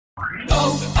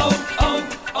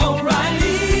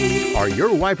O'Reilly. Are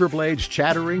your wiper blades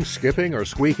chattering, skipping, or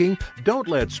squeaking? Don't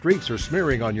let streaks or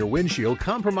smearing on your windshield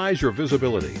compromise your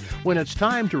visibility. When it's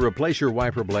time to replace your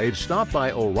wiper blades, stop by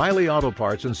O'Reilly Auto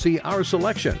Parts and see our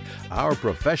selection. Our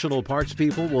professional parts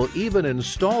people will even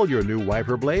install your new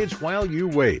wiper blades while you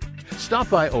wait. Stop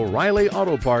by O'Reilly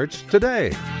Auto Parts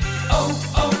today.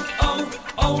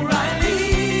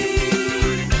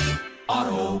 O'Reilly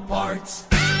Auto Parts.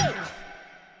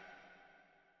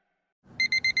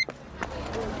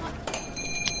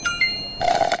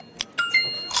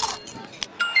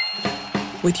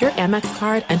 With your Amex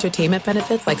card, entertainment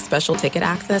benefits like special ticket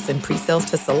access and pre-sales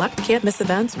to select campus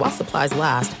events while supplies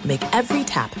last make every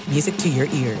tap music to your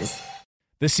ears.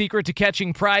 The secret to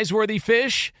catching prize-worthy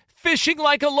fish? Fishing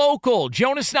like a local.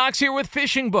 Jonas Knox here with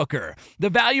Fishing Booker.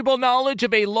 The valuable knowledge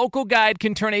of a local guide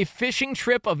can turn a fishing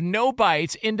trip of no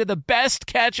bites into the best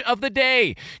catch of the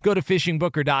day. Go to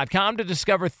fishingbooker.com to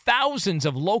discover thousands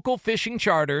of local fishing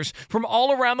charters from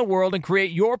all around the world and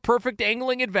create your perfect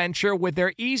angling adventure with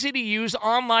their easy-to-use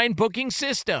online booking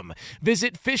system.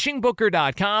 Visit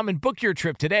fishingbooker.com and book your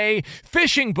trip today.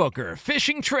 Fishing Booker.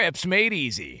 Fishing trips made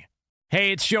easy.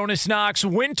 Hey, it's Jonas Knox.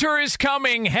 Winter is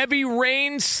coming. Heavy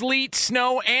rain, sleet,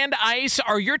 snow, and ice.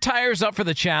 Are your tires up for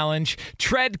the challenge?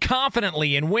 Tread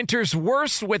confidently in winter's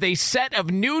worst with a set of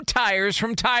new tires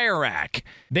from Tire Rack.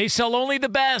 They sell only the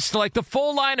best, like the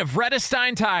full line of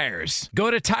Redestein tires. Go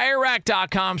to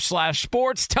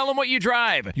TireRack.com/sports. Tell them what you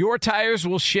drive. Your tires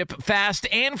will ship fast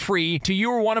and free to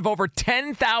you or one of over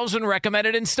 10,000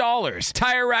 recommended installers.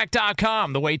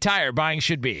 TireRack.com, the way tire buying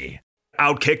should be.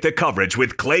 Outkick the coverage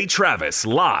with Clay Travis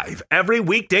live every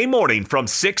weekday morning from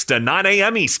 6 to 9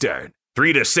 a.m. Eastern,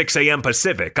 3 to 6 a.m.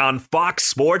 Pacific on Fox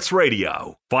Sports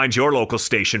Radio. Find your local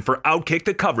station for Outkick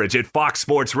the coverage at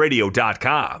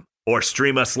foxsportsradio.com or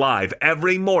stream us live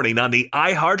every morning on the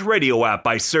iHeartRadio app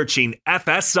by searching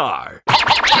FSR. Now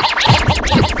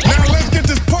let's get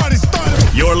this party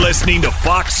started. You're listening to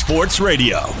Fox Sports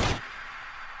Radio.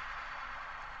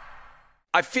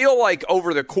 I feel like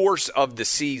over the course of the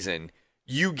season,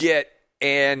 you get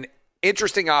an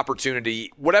interesting opportunity,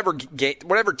 whatever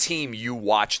team you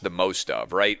watch the most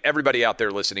of, right? Everybody out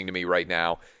there listening to me right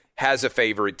now has a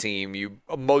favorite team.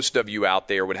 Most of you out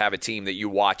there would have a team that you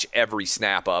watch every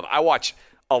snap of. I watch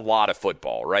a lot of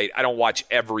football, right? I don't watch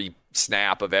every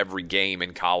snap of every game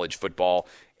in college football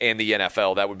and the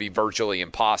NFL. That would be virtually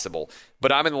impossible.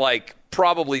 But I'm in like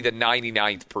probably the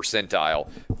 99th percentile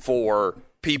for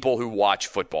people who watch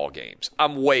football games.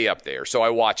 I'm way up there, so I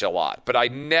watch a lot. But I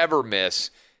never miss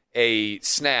a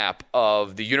snap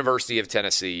of the University of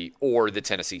Tennessee or the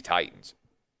Tennessee Titans.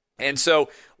 And so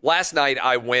last night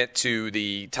I went to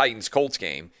the Titans-Colts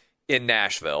game in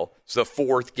Nashville. It's the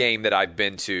fourth game that I've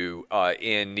been to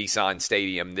in Nissan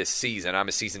Stadium this season. I'm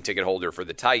a season ticket holder for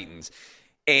the Titans.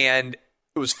 And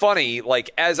it was funny,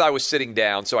 like as I was sitting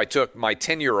down, so I took my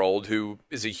 10-year-old, who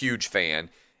is a huge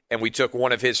fan, and we took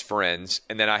one of his friends,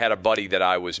 and then I had a buddy that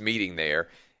I was meeting there.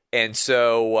 And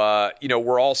so,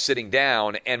 we're all sitting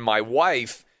down, and my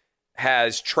wife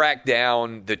has tracked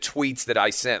down the tweets that I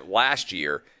sent last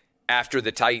year after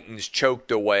the Titans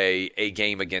choked away a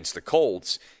game against the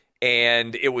Colts.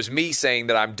 And it was me saying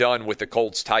that I'm done with the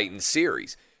Colts-Titans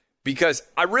series. Because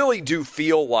I really do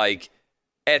feel like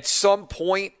at some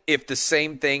point, if the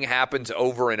same thing happens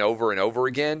over and over and over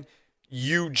again,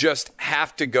 you just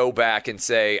have to go back and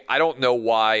say, I don't know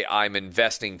why I'm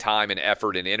investing time and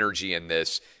effort and energy in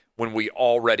this when we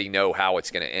already know how it's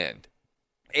going to end.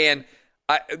 And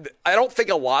I don't think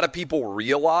a lot of people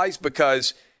realize,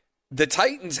 because the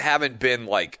Titans haven't been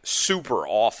like super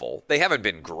awful. They haven't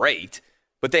been great,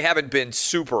 but they haven't been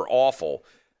super awful.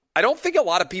 I don't think a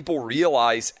lot of people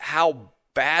realize how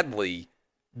badly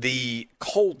the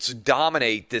Colts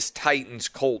dominate this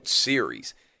Titans-Colts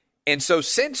series. And so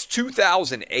since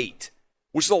 2008,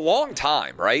 which is a long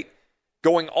time, right?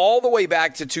 Going all the way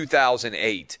back to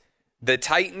 2008, the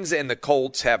Titans and the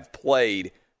Colts have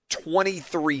played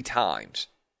 23 times.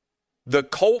 The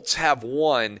Colts have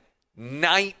won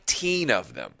 19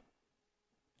 of them.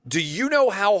 Do you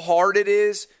know how hard it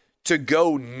is to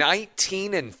go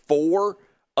 19-4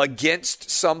 against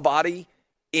somebody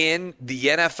in the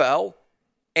NFL?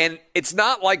 And it's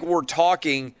not like we're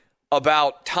talking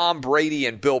about Tom Brady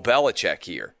and Bill Belichick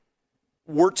here.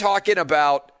 We're talking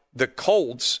about the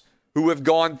Colts, who have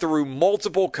gone through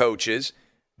multiple coaches.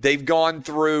 They've gone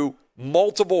through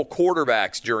multiple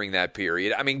quarterbacks during that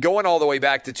period. I mean, going all the way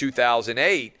back to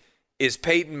 2008 is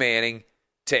Peyton Manning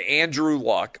to Andrew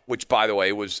Luck, which, by the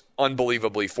way, was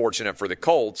unbelievably fortunate for the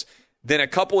Colts. Then a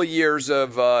couple of years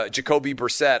of Jacoby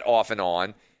Brissett off and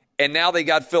on. And now they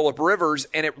got Phillip Rivers,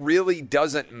 and it really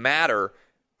doesn't matter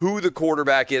who the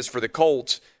quarterback is for the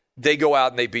Colts. They go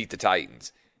out and they beat the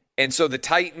Titans. And so the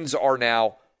Titans are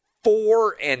now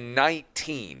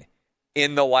 4-19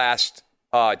 in the last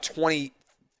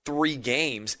 23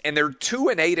 games, and they're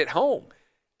 2-8 at home.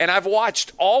 And I've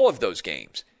watched all of those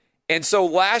games. And so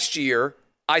last year,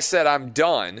 I said, I'm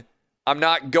done. I'm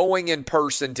not going in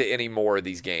person to any more of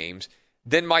these games.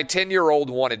 Then my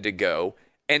 10-year-old wanted to go.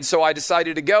 And so I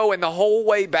decided to go. And the whole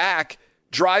way back,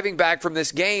 driving back from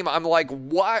this game, I'm like,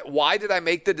 why did I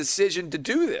make the decision to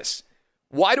do this?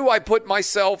 Why do I put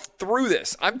myself through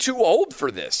this? I'm too old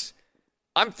for this.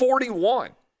 I'm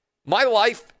 41. My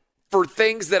life for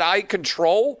things that I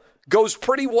control goes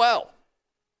pretty well.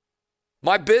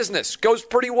 My business goes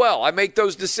pretty well. I make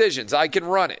those decisions. I can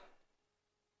run it.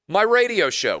 My radio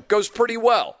show goes pretty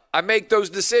well. I make those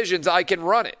decisions. I can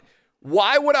run it.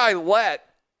 Why would I let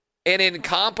an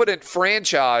incompetent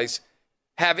franchise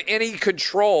have any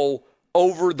control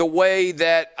over the way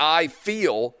that I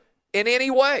feel in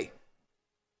any way?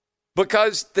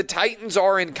 Because the Titans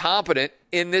are incompetent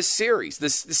in this series. The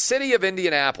city of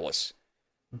Indianapolis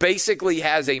basically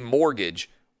has a mortgage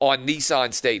on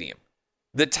Nissan Stadium.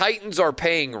 The Titans are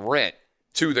paying rent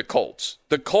to the Colts.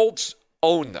 The Colts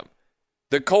own them.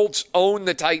 The Colts own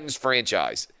the Titans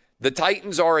franchise. The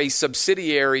Titans are a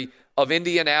subsidiary of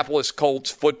Indianapolis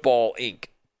Colts Football, Inc.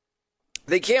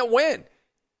 They can't win.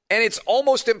 And it's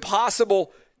almost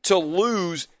impossible to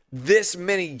lose this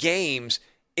many games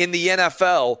in the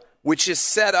NFL, which is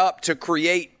set up to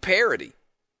create parity.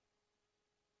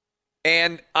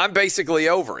 And I'm basically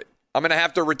over it. I'm going to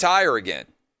have to retire again.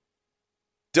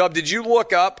 Dub, did you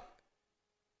look up?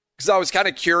 Because I was kind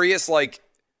of curious, like,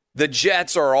 the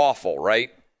Jets are awful,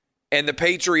 right? And the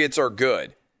Patriots are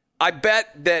good. I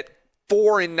bet that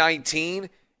 4-19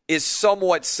 is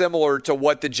somewhat similar to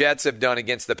what the Jets have done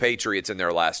against the Patriots in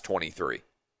their last 23.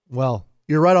 Well,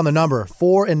 you're right on the number.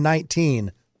 4-19,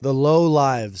 the low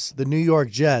lives, the New York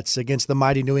Jets against the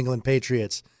mighty New England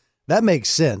Patriots. That makes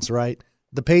sense, right?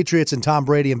 The Patriots and Tom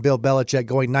Brady and Bill Belichick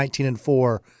going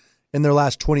 19-4 in their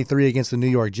last 23 against the New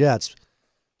York Jets.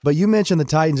 But you mentioned the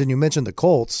Titans and you mentioned the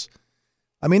Colts.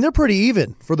 I mean, they're pretty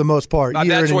even for the most part. Now,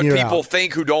 year that's in what and year people out.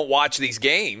 think who don't watch these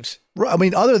games. I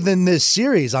mean, other than this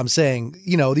series, I'm saying,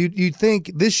 you know, you'd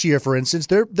think this year, for instance,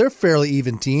 they're fairly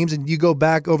even teams, and you go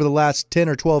back over the last 10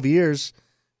 or 12 years,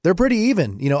 they're pretty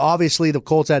even. You know, obviously the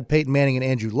Colts had Peyton Manning and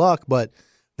Andrew Luck, but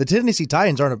the Tennessee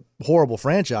Titans aren't a horrible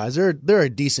franchise. They're a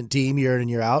decent team year in and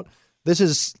year out. This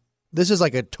is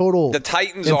like a total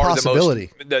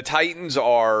impossibility. The Titans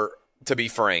are, to be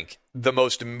frank, the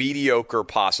most mediocre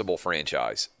possible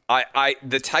franchise.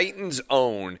 The Titans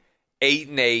own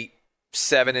 8-8,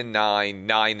 7-9,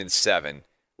 9-7,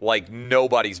 like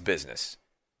nobody's business.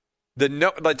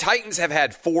 The Titans have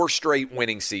had 4 straight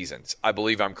winning seasons. I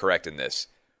believe I'm correct in this.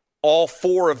 All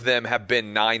 4 of them have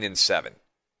been 9-7.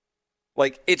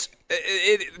 Like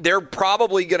they're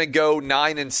probably going to go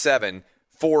 9-7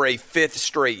 for a 5th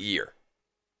straight year.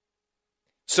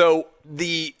 So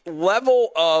the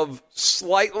level of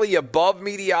slightly above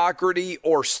mediocrity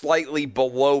or slightly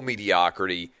below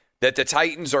mediocrity that the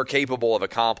Titans are capable of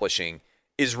accomplishing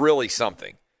is really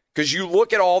something. Because you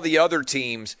look at all the other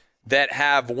teams that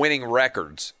have winning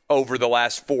records over the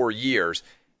last 4 years,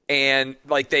 and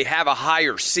like they have a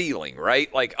higher ceiling,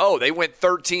 right? Like, oh, they went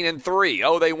 13-3.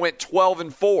 Oh, they went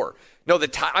 12-4. No,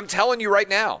 I'm telling you right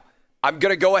now, I'm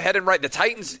going to go ahead and write the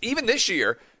Titans, even this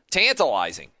year,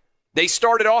 tantalizing. They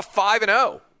started off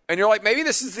 5-0, and you're like, maybe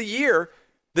this is the year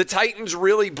the Titans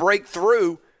really break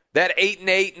through that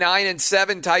 8-8,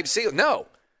 9-7 type ceiling. No,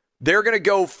 they're going to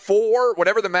go 4,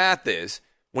 whatever the math is.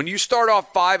 When you start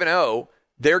off 5-0,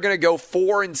 they're going to go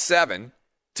 4-7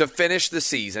 to finish the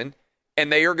season, and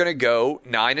they are going to go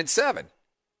 9-7.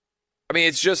 I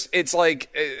mean, it's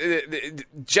like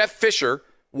Jeff Fisher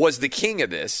was the king of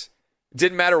this.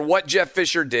 Didn't matter what Jeff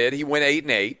Fisher did. He went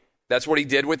 8-8. That's what he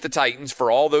did with the Titans for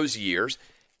all those years.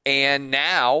 And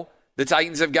now the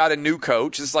Titans have got a new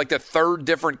coach. This is like the 3rd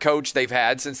different coach they've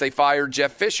had since they fired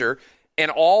Jeff Fisher. And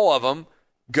all of them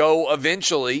go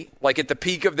eventually, like at the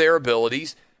peak of their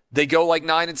abilities, they go like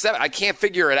 9-7. I can't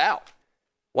figure it out.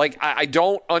 Like, I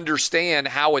don't understand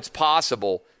how it's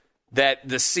possible that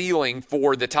the ceiling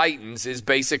for the Titans is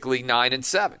basically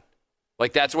 9-7.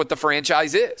 Like, that's what the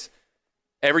franchise is.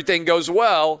 Everything goes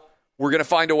well, we're going to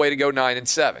find a way to go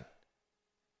 9-7.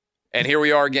 And here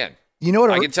we are again. You know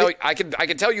what? I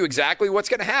can tell you exactly what's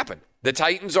going to happen. The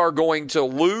Titans are going to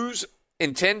lose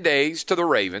in 10 days to the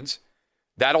Ravens.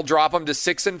 That'll drop them to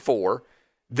 6-4.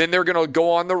 Then they're going to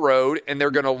go on the road and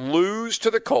they're going to lose to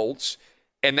the Colts,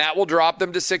 and that will drop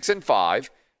them to 6-5.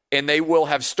 and they will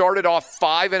have started off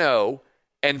 5-0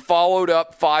 and followed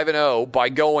up 5-0 by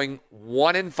going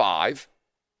 1-5,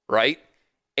 right?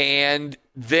 And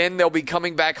then they'll be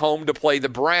coming back home to play the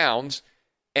Browns,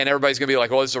 and everybody's going to be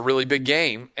like, well, this is a really big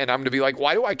game. And I'm going to be like,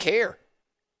 why do I care?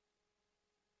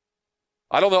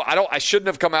 I don't know. I shouldn't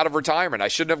have come out of retirement. I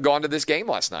shouldn't have gone to this game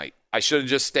last night. I should have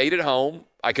just stayed at home.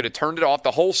 I could have turned it off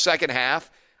the whole second half.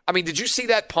 I mean, did you see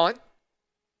that punt?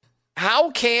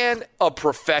 How can a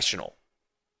professional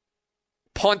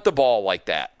punt the ball like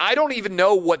that? I don't even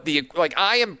know what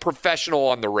I am professional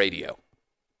on the radio.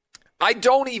 I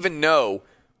don't even know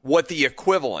what the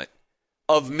equivalent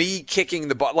of me kicking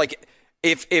the ball. Like,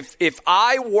 if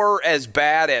I were as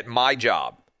bad at my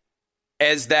job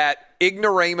as that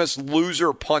ignoramus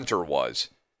loser punter was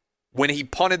when he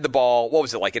punted the ball, what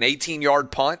was it, like an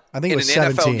 18-yard punt? I think it was in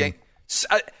an 17. NFL game?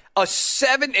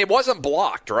 It wasn't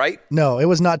blocked, right? No, it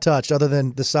was not touched other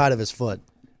than the side of his foot.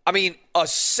 I mean, a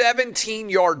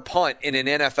 17-yard punt in an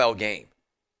NFL game.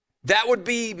 That would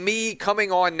be me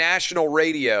coming on national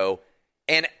radio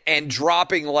and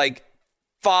dropping like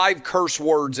 5 curse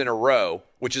words in a row,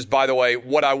 which is, by the way,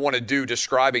 what I want to do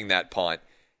describing that punt,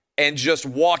 and just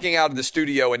walking out of the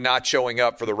studio and not showing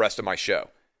up for the rest of my show.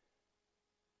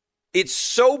 It's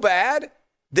so bad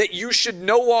that you should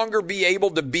no longer be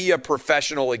able to be a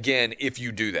professional again if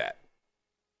you do that.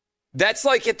 That's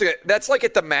like at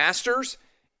the Masters.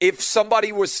 If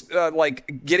somebody was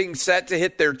like getting set to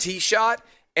hit their tee shot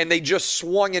and they just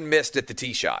swung and missed at the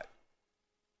tee shot.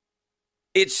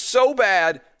 It's so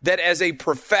bad that as a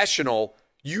professional,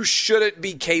 you shouldn't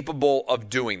be capable of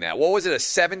doing that. What was it, a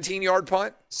 17-yard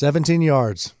punt? 17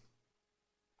 yards.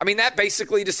 I mean, that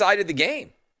basically decided the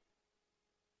game.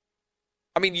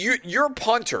 I mean, your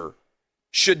punter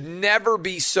should never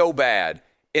be so bad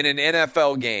in an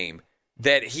NFL game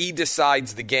that he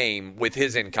decides the game with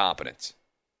his incompetence.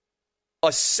 A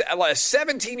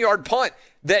 17-yard punt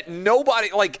that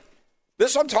nobody, like,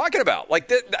 this is what I'm talking about. Like,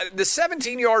 the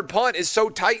 17-yard punt is so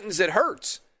Titans it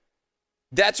hurts.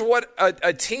 That's what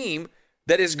a team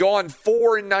that has gone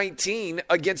 4-19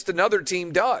 against another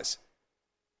team does.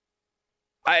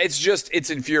 It's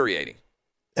infuriating.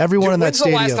 Everyone in that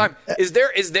stadium. When's the last time? Is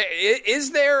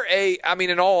there a, I mean,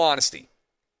 in all honesty,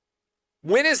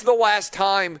 when is the last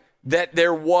time that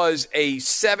there was a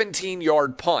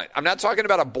 17-yard punt? I'm not talking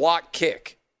about a block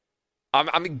kick.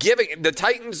 I'm giving the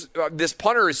Titans, this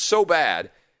punter is so bad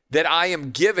that I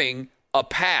am giving a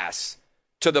pass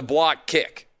to the block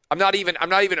kick. I'm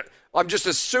just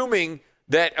assuming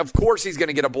that, of course, he's going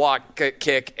to get a block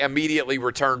kick immediately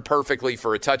returned perfectly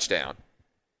for a touchdown.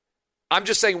 I'm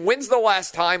just saying, when's the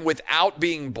last time without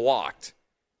being blocked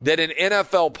that an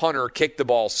NFL punter kicked the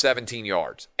ball 17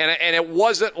 yards? And it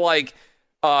wasn't like,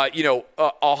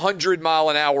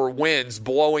 100-mile-an-hour winds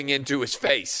blowing into his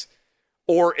face.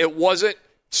 Or it wasn't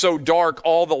so dark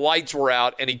all the lights were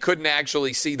out and he couldn't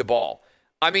actually see the ball.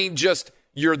 I mean, just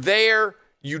you're there,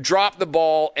 you drop the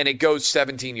ball, and it goes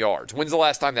 17 yards. When's the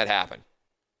last time that happened?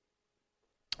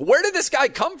 Where did this guy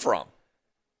come from?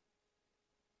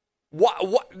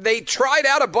 What they tried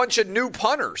out a bunch of new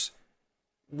punters.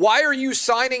 Why are you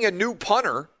signing a new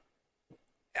punter?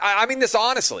 I mean this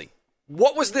honestly.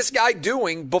 What was this guy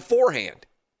doing beforehand?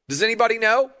 Does anybody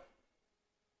know?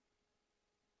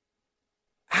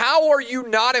 How are you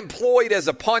not employed as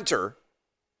a punter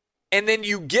and then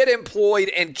you get employed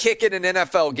and kick in an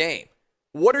NFL game?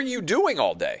 What are you doing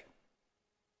all day?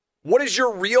 What is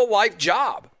your real life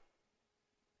job?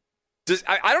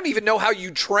 I don't even know how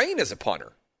you train as a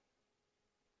punter.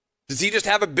 Does he just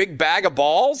have a big bag of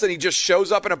balls and he just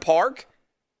shows up in a park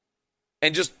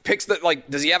and just picks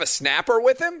does he have a snapper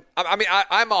with him? I mean,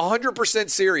 I'm 100%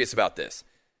 serious about this.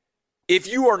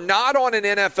 If you are not on an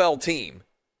NFL team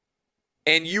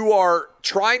and you are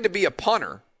trying to be a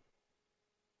punter,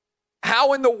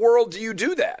 how in the world do you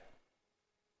do that?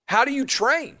 How do you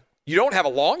train? You don't have a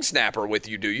long snapper with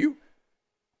you, do you?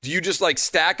 Do you just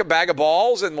stack a bag of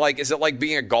balls and is it like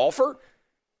being a golfer?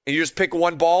 And you just pick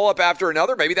one ball up after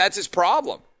another? Maybe that's his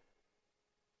problem.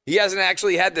 He hasn't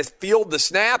actually had to field the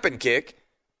snap and kick.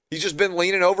 He's just been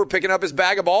leaning over, picking up his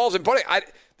bag of balls and putting.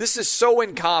 This is so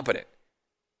incompetent.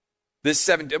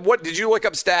 What did you look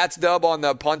up stats, Dub, on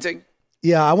the punting?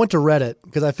 Yeah, I went to Reddit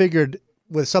because I figured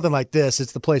with something like this,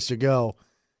 it's the place to go.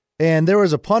 And there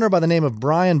was a punter by the name of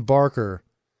Brian Barker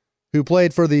who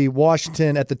played for the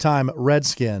Washington, at the time,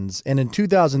 Redskins. And in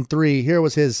 2003, here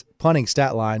was his punting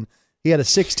stat line. He had a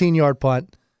 16-yard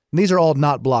punt. And these are all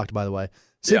not blocked, by the way.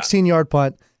 16-yard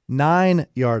punt,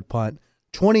 9-yard punt,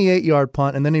 28-yard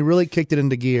punt, and then he really kicked it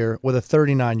into gear with a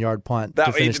 39-yard punt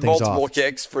to finish things off. Multiple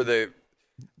kicks for the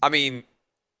 – I mean,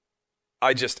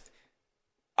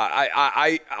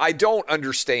 I don't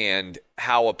understand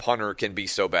how a punter can be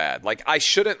so bad. Like, I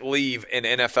shouldn't leave an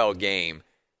NFL game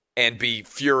and be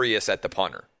furious at the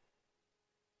punter.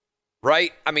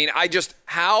 Right? I mean,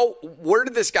 where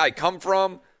did this guy come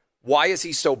from? Why is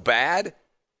he so bad?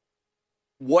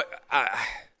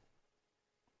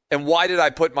 And why did I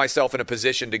put myself in a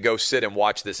position to go sit and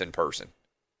watch this in person?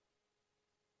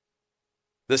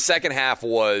 The second half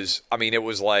was, I mean, it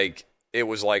was like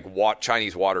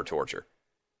Chinese water torture.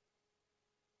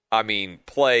 I mean,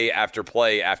 play after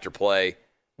play after play.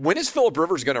 When is Phillip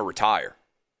Rivers going to retire?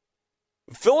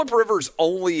 Phillip Rivers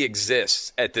only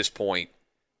exists at this point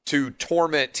to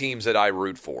torment teams that I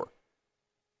root for.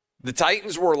 The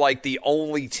Titans were like the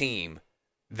only team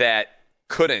that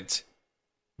couldn't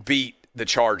beat the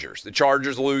Chargers. The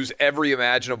Chargers lose every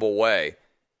imaginable way,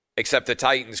 except the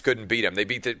Titans couldn't beat them. They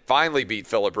finally beat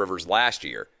Phillip Rivers last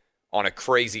year on a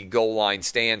crazy goal line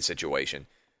stand situation.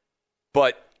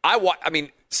 But I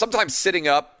mean, sometimes sitting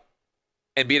up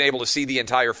and being able to see the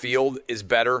entire field is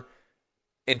better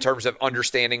in terms of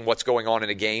understanding what's going on in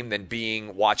a game than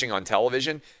watching on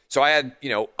television. So I had,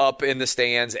 up in the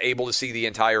stands, able to see the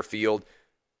entire field.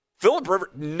 Phillip Rivers,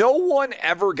 no one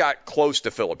ever got close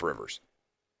to Phillip Rivers,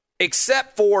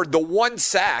 except for the one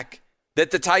sack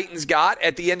that the Titans got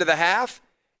at the end of the half.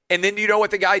 And then you know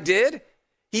what the guy did?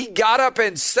 He got up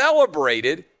and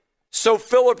celebrated so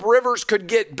Phillip Rivers could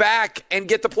get back and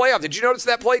get the playoff. Did you notice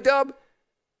that play, Dub?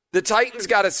 The Titans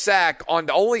got a sack on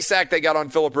the only sack they got on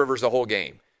Phillip Rivers the whole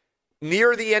game.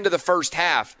 Near the end of the first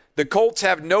half, the Colts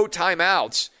have no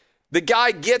timeouts. The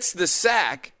guy gets the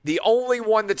sack, the only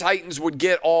one the Titans would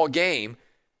get all game,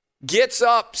 gets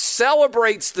up,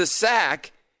 celebrates the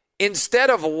sack, instead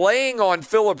of laying on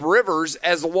Phillip Rivers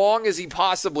as long as he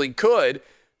possibly could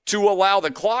to allow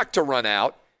the clock to run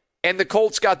out, and the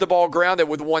Colts got the ball grounded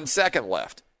with 1 second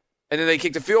left. And then they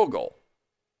kicked a field goal.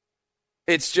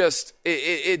 It's just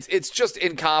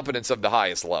incompetence of the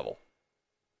highest level.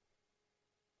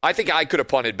 I think I could have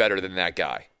punted better than that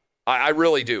guy. I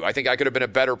really do. I think I could have been a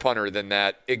better punter than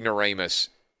that ignoramus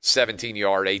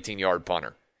 17-yard, 18-yard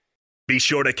punter. Be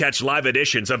sure to catch live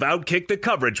editions of Outkick the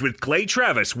Coverage with Clay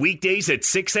Travis weekdays at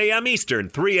 6 a.m. Eastern,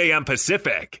 3 a.m.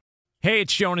 Pacific. Hey,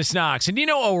 it's Jonas Knox, and you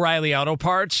know O'Reilly Auto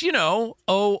Parts,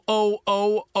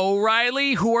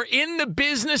 O'Reilly, who are in the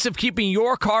business of keeping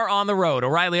your car on the road.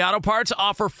 O'Reilly Auto Parts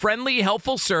offer friendly,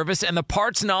 helpful service and the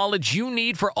parts knowledge you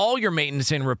need for all your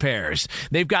maintenance and repairs.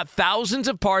 They've got thousands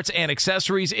of parts and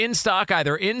accessories in stock,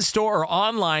 either in-store or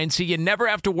online, so you never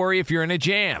have to worry if you're in a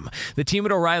jam. The team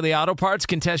at O'Reilly Auto Parts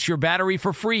can test your battery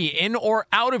for free in or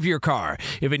out of your car.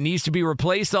 If it needs to be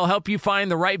replaced, they'll help you find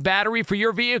the right battery for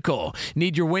your vehicle.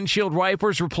 Need your windshield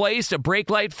wipers replaced, a brake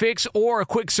light fix, or a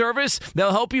quick service?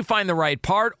 They'll help you find the right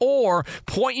part or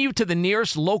point you to the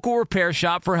nearest local repair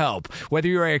shop for help. Whether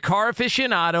you're a car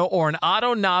aficionado or an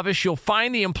auto novice, you'll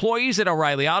find the employees at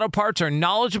O'Reilly Auto Parts are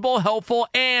knowledgeable, helpful,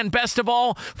 and best of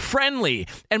all, friendly.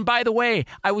 And by the way,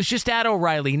 I was just at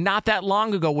O'Reilly not that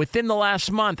long ago, within the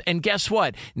last month, and guess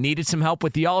what? Needed some help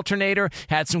with the alternator,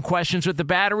 had some questions with the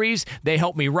batteries. They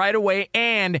helped me right away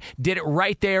and did it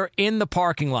right there in the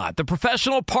parking lot. The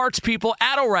professional parts people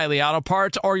at O'Reilly Auto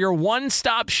Parts are your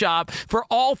one-stop shop for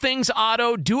all things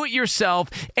auto,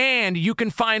 do-it-yourself, and you can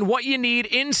find what you need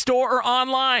in-store or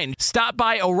online. Stop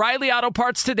by O'Reilly Auto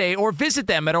Parts today or visit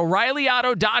them at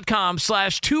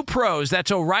O'ReillyAuto.com/2pros.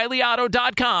 That's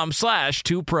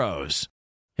O'ReillyAuto.com/2pros.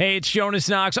 Hey, it's Jonas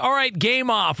Knox. All right, game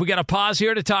off. We got to pause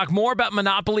here to talk more about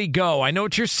Monopoly Go. I know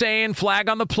what you're saying, flag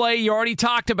on the play. You already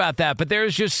talked about that, but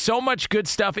there's just so much good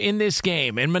stuff in this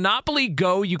game. In Monopoly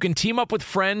Go, you can team up with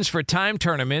friends for time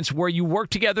tournaments where you work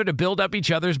together to build up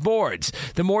each other's boards.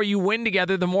 The more you win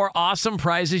together, the more awesome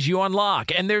prizes you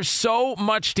unlock. And there's so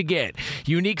much to get.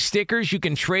 Unique stickers you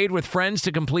can trade with friends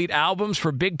to complete albums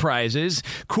for big prizes.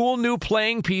 Cool new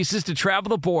playing pieces to travel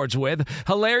the boards with.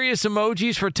 Hilarious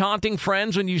emojis for taunting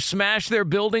friends when you smash their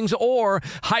buildings or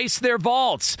heist their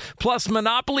vaults. Plus,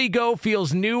 Monopoly Go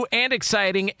feels new and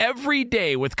exciting every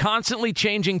day with constantly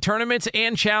changing tournaments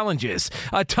and challenges.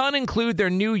 A ton include their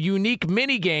new unique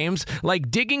mini games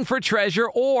like digging for treasure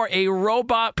or a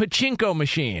robot pachinko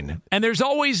machine. And there's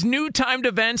always new timed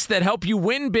events that help you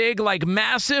win big, like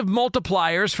massive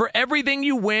multipliers for everything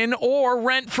you win or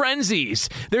rent frenzies.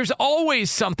 There's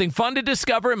always something fun to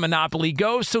discover in Monopoly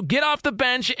Go, so get off the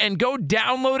bench and go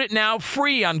download it now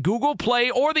free on Google Play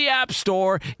or the App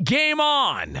Store. Game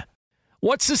on!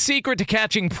 What's the secret to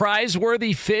catching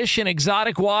prize-worthy fish in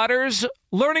exotic waters?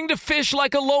 Learning to fish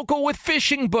like a local with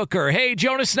Fishing Booker. Hey,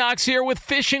 Jonas Knox here with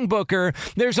Fishing Booker.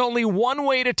 There's only one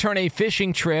way to turn a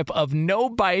fishing trip of no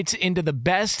bites into the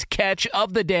best catch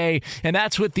of the day, and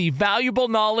that's with the valuable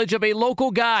knowledge of a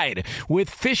local guide.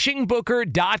 With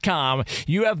fishingbooker.com,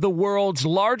 you have the world's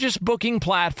largest booking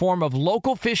platform of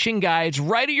local fishing guides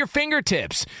right at your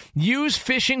fingertips. Use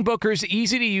Fishing Booker's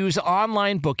easy-to-use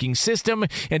online booking system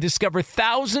and discover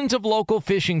thousands of local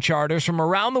fishing charters from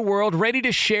around the world ready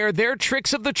to share their tricks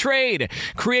of the trade.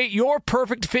 Create your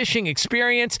perfect fishing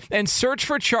experience and search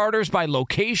for charters by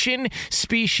location,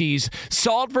 species,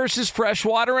 salt versus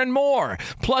freshwater, and more.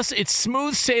 Plus, it's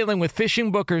smooth sailing with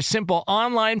Fishing Booker's simple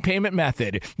online payment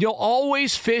method. You'll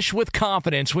always fish with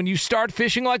confidence when you start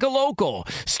fishing like a local.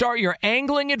 Start your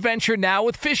angling adventure now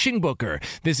with Fishing Booker.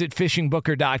 Visit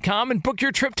fishingbooker.com and book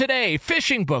your trip today.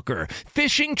 Fishing Booker.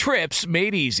 Fishing trips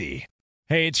made easy.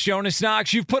 Hey, it's Jonas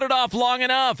Knox. You've put it off long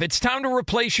enough. It's time to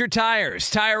replace your tires.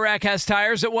 Tire Rack has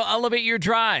tires that will elevate your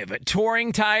drive.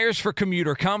 Touring tires for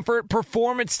commuter comfort,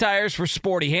 performance tires for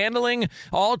sporty handling,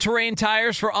 all-terrain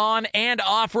tires for on- and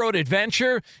off-road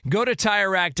adventure. Go to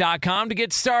TireRack.com to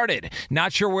get started.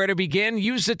 Not sure where to begin?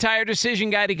 Use the Tire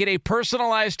Decision Guide to get a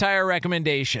personalized tire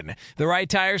recommendation. The right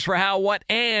tires for how, what,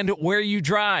 and where you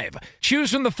drive.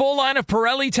 Choose from the full line of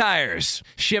Pirelli tires.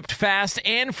 Shipped fast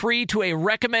and free to a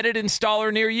recommended installer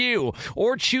near you,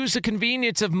 or choose the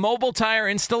convenience of mobile tire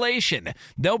installation.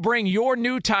 They'll bring your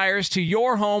new tires to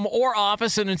your home or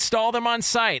office and install them on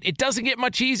site. It doesn't get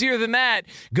much easier than that.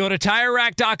 Go to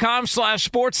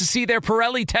TireRack.com/sports to see their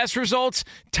Pirelli test results,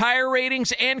 tire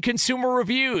ratings, and consumer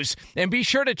reviews. And be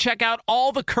sure to check out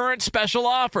all the current special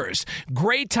offers.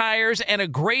 Great tires and a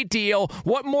great deal.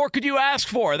 What more could you ask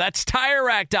for? That's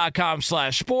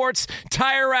TireRack.com/sports.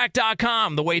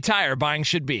 TireRack.com, the way tire buying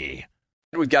should be.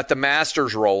 We've got the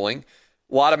Masters rolling.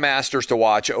 A lot of Masters to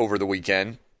watch over the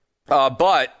weekend.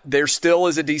 But there still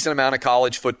is a decent amount of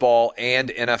college football and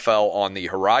NFL on the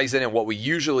horizon. And what we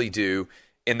usually do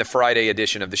in the Friday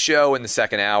edition of the show in the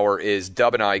second hour is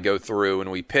Dub and I go through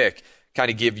and we pick,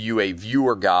 kind of give you a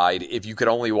viewer guide. If you could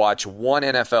only watch one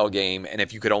NFL game and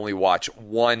if you could only watch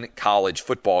one college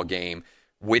football game,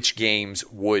 which games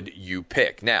would you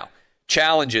pick? Now,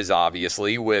 challenges,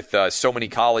 obviously, with so many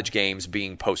college games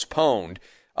being postponed.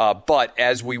 But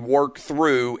as we work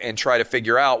through and try to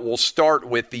figure out, we'll start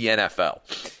with the NFL.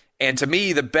 And to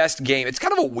me, the best game, it's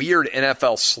kind of a weird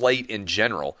NFL slate in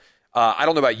general. I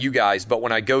don't know about you guys, but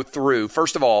when I go through,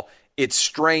 first of all, it's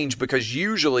strange because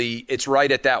usually it's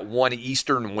right at that 1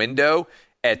 Eastern window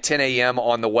at 10 a.m.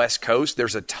 on the West Coast.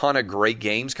 There's a ton of great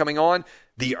games coming on.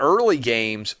 The early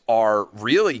games are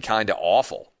really kind of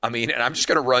awful. I mean, and I'm just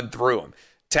going to run through them.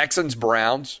 Texans,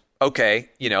 Browns. Okay,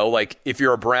 like if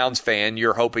you're a Browns fan,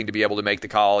 you're hoping to be able to make the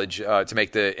to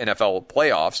make the NFL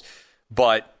playoffs.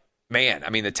 But man,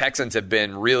 I mean, the Texans have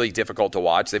been really difficult to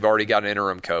watch. They've already got an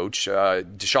interim coach.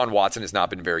 Deshaun Watson has not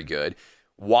been very good.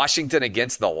 Washington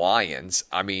against the Lions.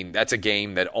 I mean, that's a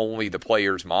game that only the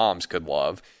players' moms could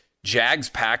love. Jags,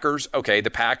 Packers. Okay, the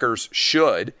Packers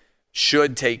should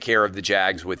take care of the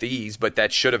Jags with ease, but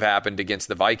that should have happened against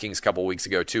the Vikings a couple weeks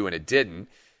ago too, and it didn't.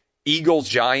 Eagles,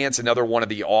 Giants, another one of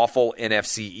the awful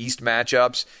NFC East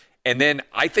matchups. And then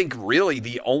I think really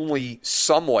the only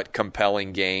somewhat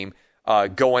compelling game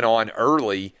going on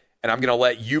early, and I'm going to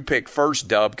let you pick first,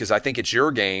 Dub, because I think it's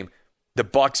your game, the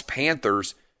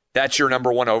Bucs-Panthers. That's your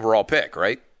number one overall pick,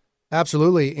 right?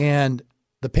 Absolutely. And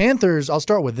the Panthers, I'll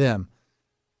start with them.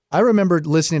 I remember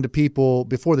listening to people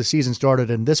before the season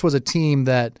started, and this was a team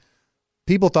that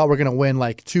people thought were going to win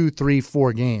like 2, 3,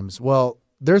 4 games. Well,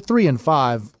 they're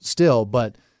 3-5 still,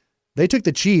 but they took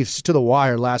the Chiefs to the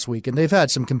wire last week, and they've had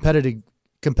some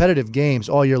competitive games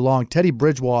all year long. Teddy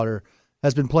Bridgewater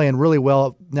has been playing really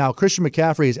well. Now, Christian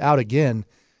McCaffrey is out again,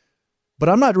 but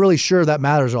I'm not really sure that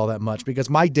matters all that much because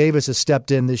Mike Davis has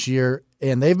stepped in this year,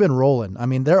 and they've been rolling. I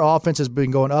mean, their offense has been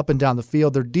going up and down the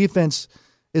field. Their defense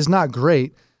is not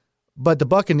great, but the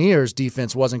Buccaneers'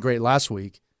 defense wasn't great last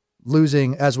week,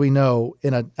 losing, as we know,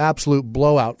 in an absolute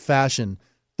blowout fashion,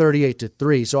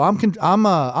 38-3. So I'm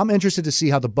interested to see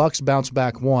how the Bucs bounce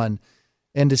back one,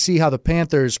 and to see how the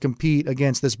Panthers compete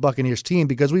against this Buccaneers team,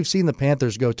 because we've seen the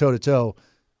Panthers go toe to toe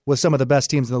with some of the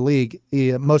best teams in the league.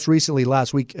 Most recently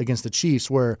last week against the Chiefs,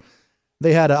 where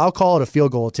they had I'll call it a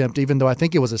field goal attempt, even though I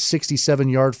think it was a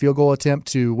 67-yard field goal attempt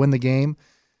to win the game.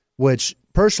 Which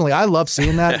personally I love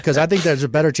seeing that because I think there's a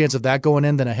better chance of that going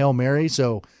in than a Hail Mary.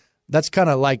 So that's kind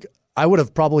of like, I would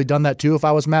have probably done that too if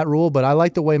I was Matt Rule, but I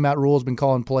like the way Matt Rule has been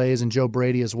calling plays, and Joe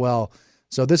Brady as well.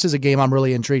 So this is a game I'm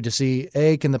really intrigued to see.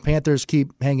 A, can the Panthers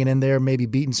keep hanging in there, maybe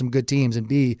beating some good teams? And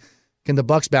B, can the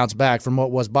Bucs bounce back from what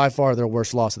was by far their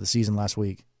worst loss of the season last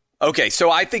week? Okay, so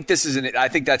I think that's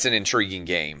an intriguing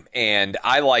game, and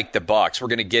I like the Bucs. We're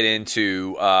going to get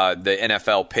into the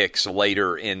NFL picks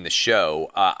later in the show.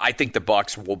 I think the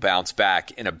Bucs will bounce back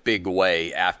in a big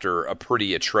way after a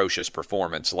pretty atrocious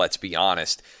performance. Let's be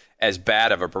honest, as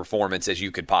bad of a performance as you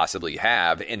could possibly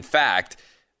have. In fact,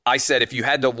 I said if you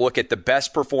had to look at the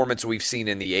best performance we've seen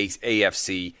in the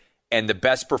AFC and the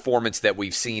best performance that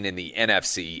we've seen in the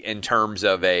NFC in terms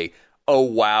of oh,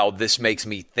 wow, this makes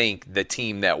me think the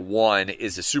team that won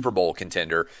is a Super Bowl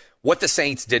contender. What the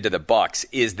Saints did to the Bucs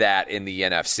is that in the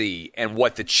NFC, and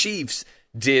what the Chiefs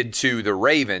did to the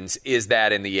Ravens is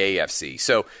that in the AFC.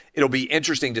 So it'll be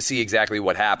interesting to see exactly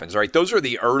what happens. All right, those are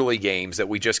the early games that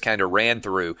we just kind of ran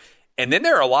through. And then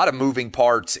there are a lot of moving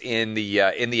parts in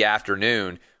the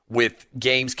afternoon with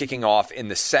games kicking off in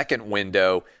the second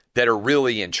window that are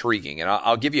really intriguing. And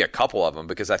I'll give you a couple of them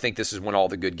because I think this is when all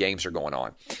the good games are going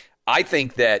on. I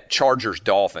think that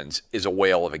Chargers-Dolphins is a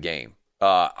whale of a game.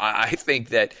 I think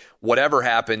that whatever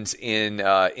happens in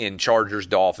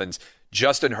Chargers-Dolphins,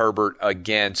 Justin Herbert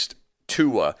against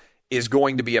Tua is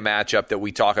going to be a matchup that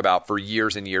we talk about for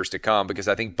years and years to come because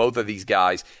I think both of these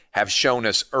guys have shown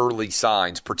us early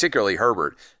signs, particularly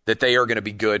Herbert, that they are going to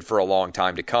be good for a long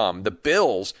time to come. The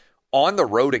Bills on the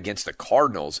road against the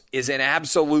Cardinals is an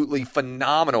absolutely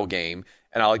phenomenal game.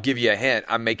 And I'll give you a hint.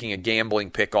 I'm making a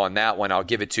gambling pick on that one. I'll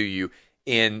give it to you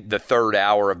in the third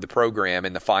hour of the program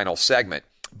in the final segment.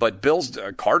 But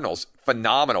Cardinals,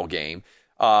 phenomenal game.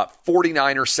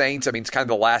 49ers Saints, I mean, it's kind of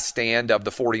the last stand of the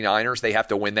 49ers. They have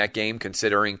to win that game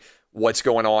considering what's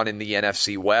going on in the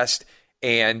NFC West.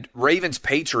 And Ravens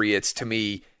Patriots, to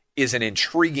me, is an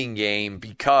intriguing game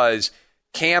because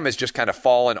Cam has just kind of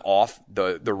fallen off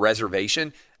the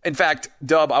reservation. In fact,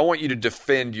 Dub, I want you to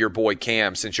defend your boy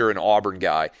Cam since you're an Auburn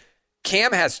guy.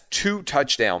 Cam has 2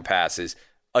 touchdown passes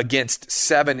against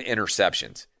 7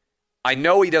 interceptions. I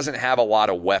know he doesn't have a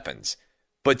lot of weapons,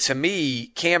 but to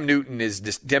me, Cam Newton is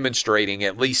demonstrating,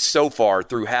 at least so far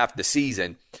through half the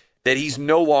season, that he's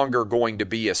no longer going to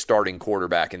be a starting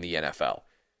quarterback in the NFL.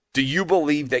 Do you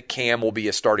believe that Cam will be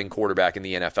a starting quarterback in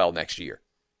the NFL next year?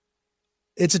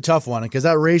 It's a tough one because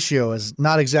that ratio is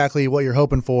not exactly what you're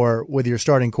hoping for with your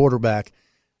starting quarterback.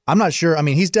 I'm not sure. I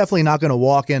mean, he's definitely not going to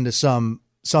walk into some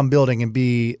building and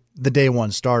be the day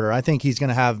one starter. I think he's going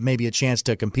to have maybe a chance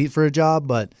to compete for a job.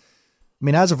 But, I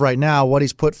mean, as of right now, what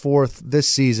he's put forth this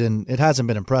season, it hasn't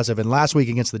been impressive. And last week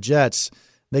against the Jets,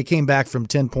 they came back from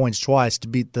 10 points twice to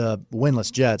beat the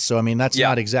winless Jets. So, I mean, that's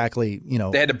not exactly,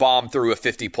 They had to bomb through a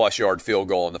 50-plus yard field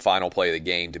goal in the final play of the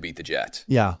game to beat the Jets.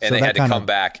 Yeah. And so they had to come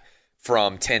back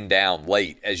from 10 down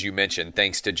late, as you mentioned,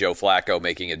 thanks to Joe Flacco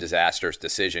making a disastrous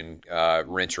decision,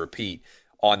 rinse, repeat,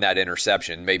 on that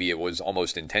interception. Maybe it was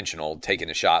almost intentional, taking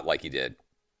a shot like he did.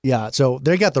 Yeah, so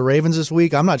they got the Ravens this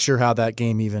week. I'm not sure how that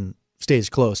game even stays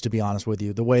close, to be honest with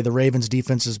you. The way the Ravens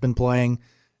defense has been playing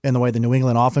and the way the New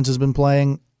England offense has been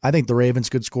playing, I think the Ravens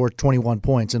could score 21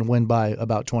 points and win by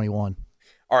about 21.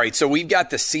 All right, so we've got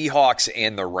the Seahawks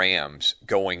and the Rams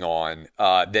going on.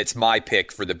 That's my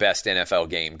pick for the best NFL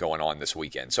game going on this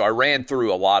weekend. So I ran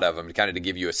through a lot of them kind of to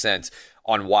give you a sense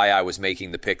on why I was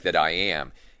making the pick that I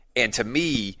am. And to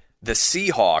me, the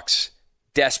Seahawks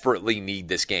desperately need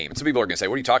this game. And some people are going to say,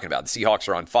 what are you talking about? The Seahawks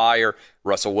are on fire.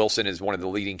 Russell Wilson is one of the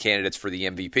leading candidates for the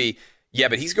MVP. Yeah,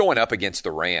 but he's going up against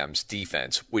the Rams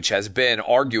defense, which has been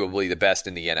arguably the best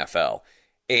in the NFL.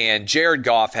 And Jared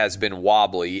Goff has been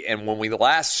wobbly. And when we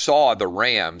last saw the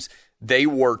Rams, they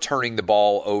were turning the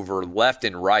ball over left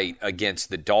and right against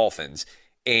the Dolphins.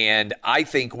 And I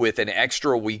think with an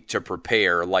extra week to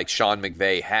prepare, like Sean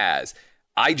McVay has,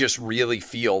 I just really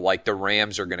feel like the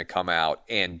Rams are going to come out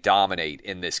and dominate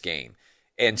in this game.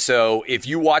 And so if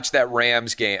you watch that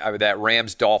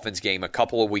Rams-Dolphins game a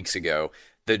couple of weeks ago,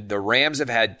 the Rams have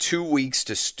had 2 weeks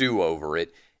to stew over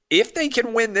it. If they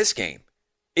can win this game,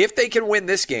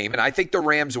 and I think the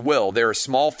Rams will, they're a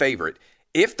small favorite.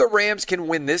 If the Rams can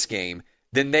win this game,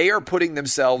 then they are putting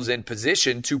themselves in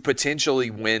position to potentially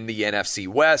win the NFC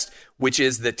West, which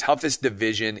is the toughest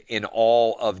division in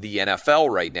all of the NFL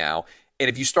right now. And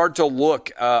if you start to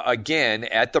look again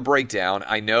at the breakdown,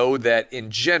 I know that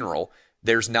in general,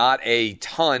 there's not a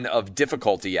ton of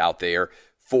difficulty out there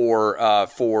for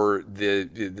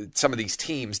some of these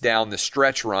teams down the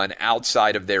stretch run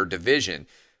outside of their division.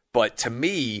 But to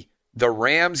me, the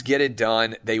Rams get it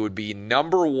done. They would be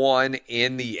number one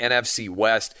in the NFC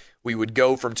West. We would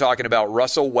go from talking about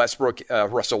Russell Wilson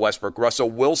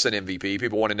MVP.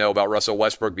 People want to know about Russell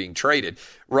Westbrook being traded.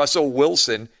 Russell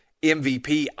Wilson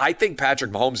MVP. I think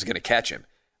Patrick Mahomes is going to catch him.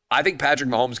 I think Patrick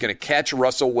Mahomes is going to catch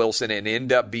Russell Wilson and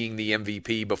end up being the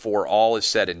MVP before all is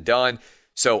said and done.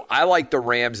 So I like the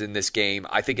Rams in this game.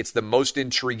 I think it's the most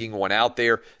intriguing one out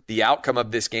there. The outcome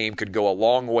of this game could go a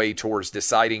long way towards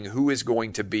deciding who is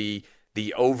going to be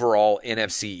the overall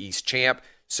NFC East champ.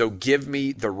 So give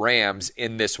me the Rams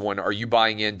in this one. Are you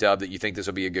buying in, Dub, that you think this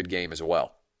will be a good game as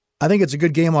well? I think it's a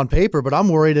good game on paper, but I'm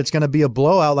worried it's going to be a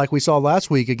blowout like we saw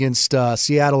last week against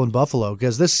Seattle and Buffalo,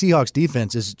 because this Seahawks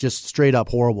defense is just straight up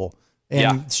horrible.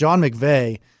 And Sean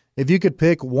McVay, if you could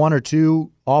pick one or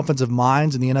two offensive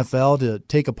minds in the NFL to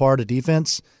take apart a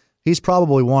defense, he's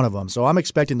probably one of them. So I'm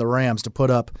expecting the Rams to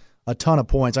put up a ton of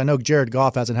points. I know Jared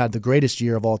Goff hasn't had the greatest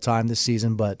year of all time this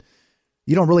season, but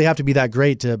you don't really have to be that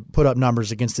great to put up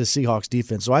numbers against this Seahawks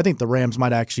defense. So I think the Rams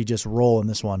might actually just roll in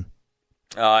this one.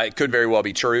 It could very well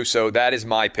be true. So that is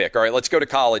my pick. All right, let's go to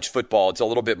college football. It's a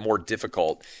little bit more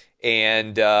difficult.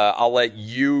 And I'll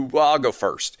go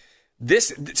first.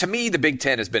 This, to me, the Big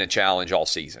Ten has been a challenge all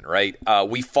season, right?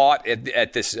 We fought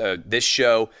at this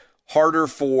show harder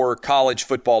for college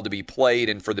football to be played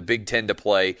and for the Big Ten to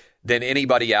play than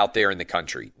anybody out there in the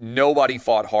country. Nobody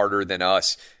fought harder than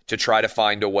us to try to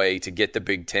find a way to get the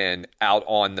Big Ten out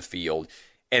on the field.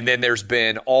 And then there's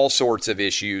been all sorts of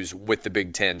issues with the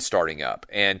Big Ten starting up.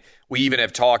 And we even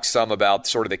have talked some about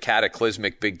sort of the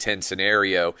cataclysmic Big Ten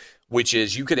scenario, which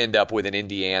is you could end up with an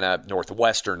Indiana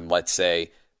Northwestern, let's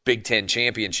say, Big Ten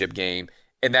championship game,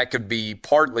 and that could be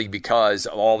partly because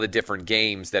of all the different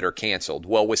games that are canceled.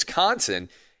 Well, Wisconsin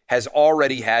has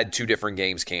already had 2 different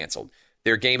games canceled.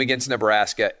 Their game against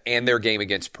Nebraska and their game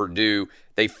against Purdue.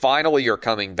 They finally are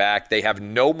coming back. They have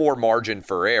no more margin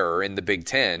for error in the Big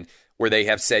Ten, where they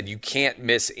have said you can't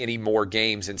miss any more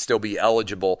games and still be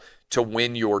eligible to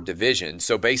win your division.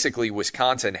 So basically,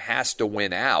 Wisconsin has to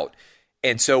win out.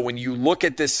 And so when you look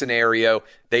at this scenario,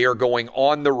 they are going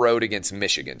on the road against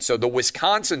Michigan. So the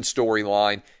Wisconsin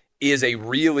storyline is a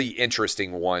really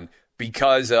interesting one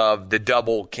because of the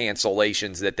double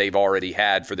cancellations that they've already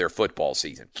had for their football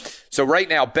season. So right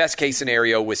now, best case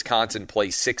scenario, Wisconsin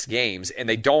plays 6 games, and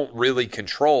they don't really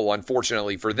control,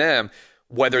 unfortunately for them,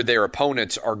 whether their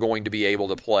opponents are going to be able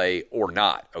to play or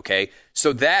not, okay?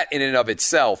 So that in and of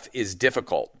itself is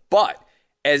difficult. But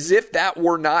as if that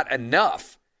were not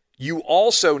enough, you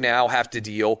also now have to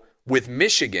deal with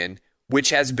Michigan,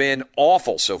 which has been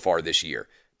awful so far this year.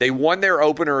 They won their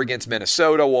opener against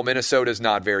Minnesota. Well, Minnesota's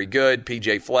not very good.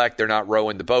 PJ Fleck, they're not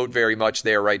rowing the boat very much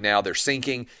there right now. They're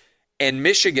sinking. And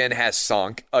Michigan has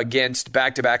sunk against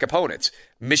back-to-back opponents.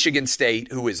 Michigan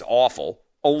State, who is awful,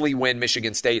 only win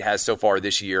Michigan State has so far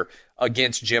this year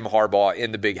against Jim Harbaugh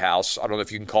in the Big House. I don't know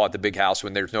if you can call it the Big House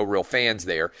when there's no real fans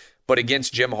there, but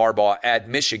against Jim Harbaugh at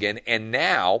Michigan. And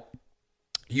now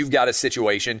you've got a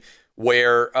situation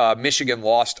where Michigan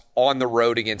lost on the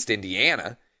road against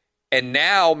Indiana, and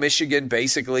now Michigan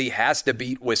basically has to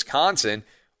beat Wisconsin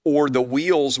or the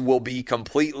wheels will be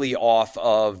completely off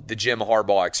of the Jim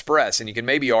Harbaugh Express. And you can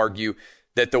maybe argue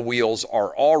that the wheels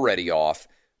are already off.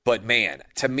 But man,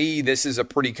 to me, this is a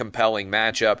pretty compelling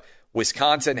matchup.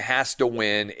 Wisconsin has to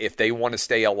win if they want to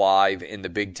stay alive in the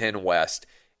Big Ten West.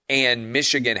 And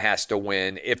Michigan has to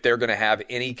win if they're going to have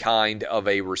any kind of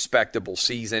a respectable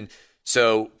season.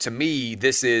 So to me,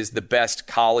 this is the best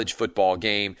college football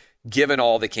game, given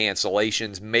all the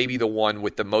cancellations, maybe the one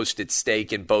with the most at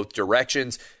stake in both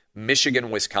directions.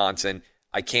 Michigan, Wisconsin.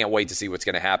 I can't wait to see what's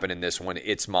going to happen in this one.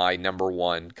 It's my number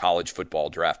 1 college football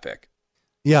draft pick.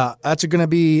 Yeah, that's going to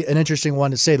be an interesting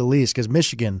one to say the least, because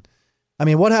Michigan, I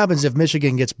mean, what happens if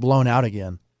Michigan gets blown out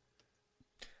again?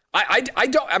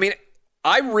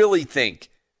 I really think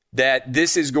that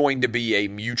this is going to be a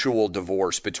mutual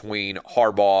divorce between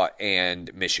Harbaugh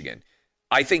and Michigan.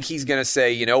 I think he's going to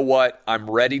say, you know what, I'm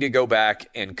ready to go back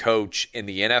and coach in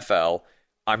the NFL.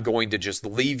 I'm going to just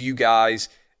leave you guys.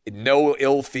 No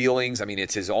ill feelings. I mean,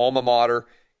 it's his alma mater.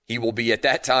 He will be at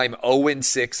that time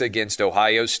 0-6 against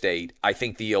Ohio State. I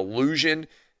think the illusion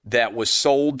that was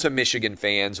sold to Michigan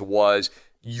fans was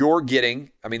you're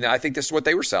getting, I mean, I think this is what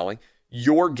they were selling.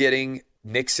 You're getting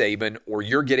Nick Saban or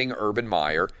you're getting Urban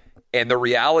Meyer. And the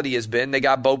reality has been they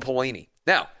got Bo Pelini.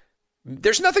 Now,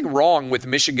 there's nothing wrong with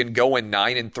Michigan going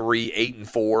 9-3,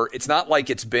 8-4. It's not like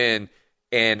it's been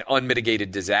an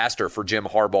unmitigated disaster for Jim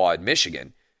Harbaugh at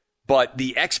Michigan. But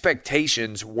the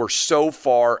expectations were so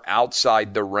far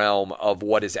outside the realm of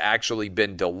what has actually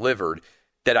been delivered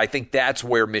that I think that's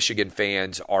where Michigan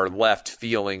fans are left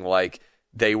feeling like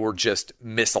they were just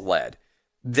misled.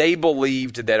 They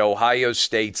believed that Ohio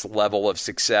State's level of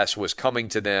success was coming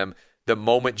to them the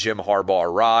moment Jim Harbaugh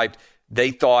arrived.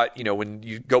 They thought, you know, when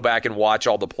you go back and watch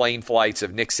all the plane flights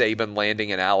of Nick Saban landing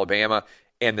in Alabama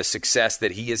and the success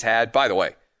that he has had, by the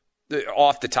way,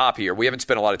 off the top here, we haven't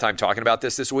spent a lot of time talking about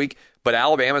this week, but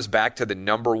Alabama's back to the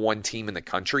number 1 team in the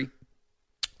country.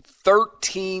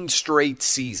 13 straight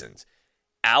seasons,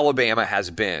 Alabama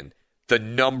has been the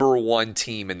number one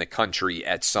team in the country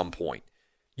at some point.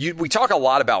 We talk a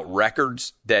lot about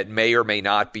records that may or may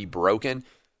not be broken.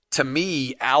 To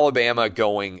me, Alabama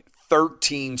going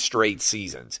 13 straight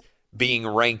seasons, being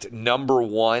ranked number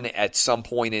one at some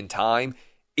point in time,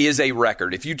 is a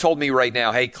record. If you told me right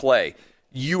now, hey, Clay,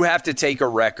 you have to take a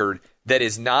record that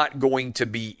is not going to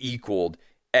be equaled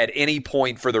at any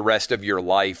point for the rest of your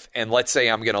life, and let's say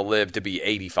I'm going to live to be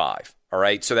 85, all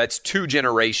right? So that's 2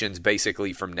 generations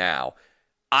basically from now.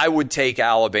 I would take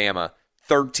Alabama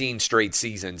 13 straight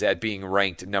seasons at being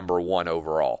ranked number one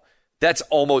overall. That's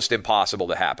almost impossible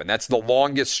to happen. That's the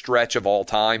longest stretch of all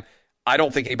time. I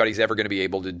don't think anybody's ever going to be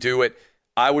able to do it.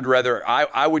 I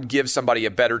would give somebody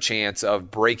a better chance of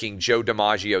breaking Joe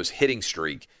DiMaggio's hitting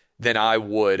streak than I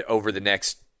would over the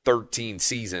next 13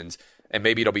 seasons, and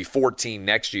maybe it'll be 14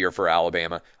 next year for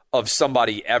Alabama, of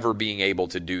somebody ever being able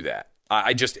to do that.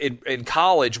 In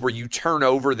college, where you turn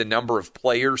over the number of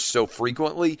players so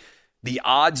frequently, the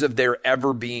odds of there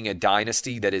ever being a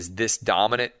dynasty that is this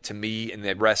dominant to me in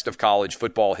the rest of college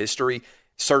football history,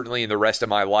 certainly in the rest of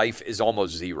my life, is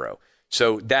almost zero.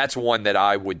 So that's one that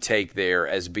I would take there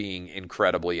as being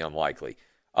incredibly unlikely.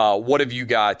 What have you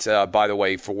got, by the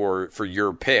way, for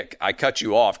your pick? I cut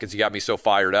you off because you got me so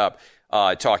fired up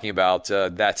talking about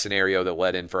that scenario that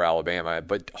led in for Alabama.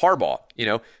 But Harbaugh,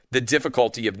 the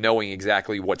difficulty of knowing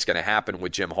exactly what's going to happen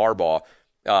with Jim Harbaugh.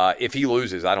 If he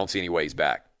loses, I don't see any ways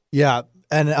back. Yeah,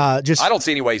 and I don't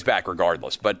see any ways back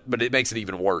regardless, but it makes it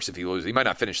even worse if he loses. He might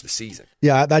not finish the season.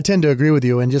 Yeah, I tend to agree with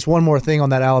you. And just one more thing on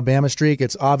that Alabama streak,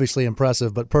 it's obviously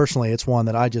impressive, but personally it's one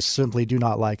that I just simply do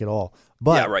not like at all.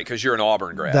 But yeah, right, because you're an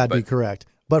Auburn grad. That'd be correct.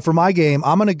 But for my game,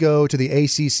 I'm going to go to the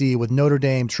ACC with Notre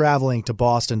Dame traveling to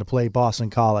Boston to play Boston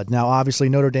College. Now, obviously,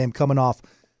 Notre Dame coming off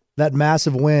that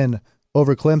massive win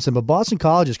over Clemson, but Boston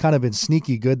College has kind of been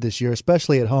sneaky good this year,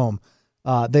 especially at home.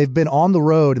 They've been on the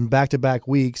road in back-to-back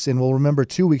weeks, and we'll remember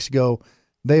 2 weeks ago,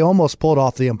 they almost pulled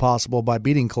off the impossible by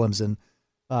beating Clemson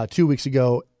 2 weeks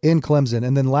ago in Clemson.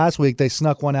 And then last week, they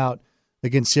snuck one out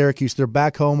against Syracuse. They're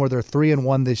back home where they're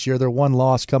 3-1 this year. They're one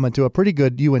loss coming to a pretty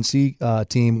good UNC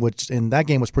team, and that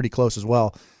game was pretty close as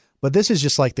well. But this is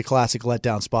just like the classic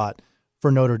letdown spot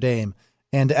for Notre Dame.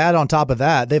 And to add on top of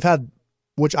that, they've had,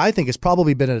 which I think has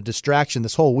probably been a distraction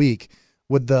this whole week,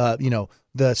 with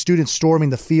the students storming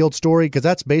the field story, because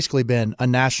that's basically been a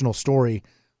national story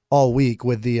all week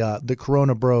with the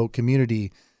Corona Bro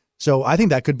community. So I think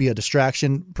that could be a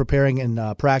distraction preparing in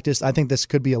practice. I think this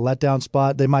could be a letdown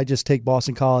spot. They might just take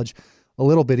Boston College a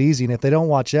little bit easy, and if they don't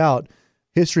watch out,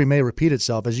 history may repeat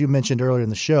itself. As you mentioned earlier in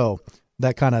the show,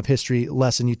 that kind of history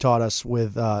lesson you taught us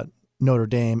with Notre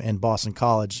Dame and Boston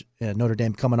College, and Notre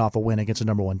Dame coming off a win against a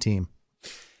number one team.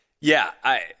 Yeah,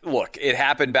 look, it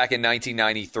happened back in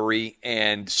 1993,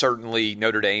 and certainly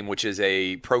Notre Dame, which is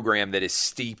a program that is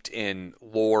steeped in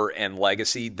lore and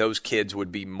legacy, those kids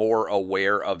would be more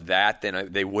aware of that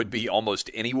than they would be almost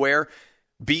anywhere.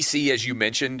 BC, as you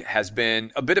mentioned, has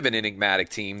been a bit of an enigmatic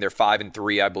team. They're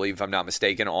 5-3, I believe, if I'm not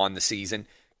mistaken, on the season.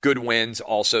 Good wins,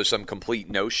 also some complete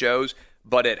no-shows.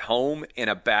 But at home, in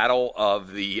a battle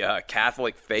of the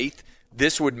Catholic faith,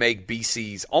 this would make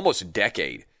BC's almost a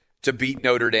decade to beat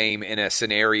Notre Dame in a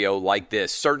scenario like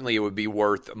this. Certainly it would be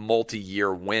worth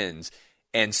multi-year wins.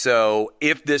 And so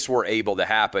if this were able to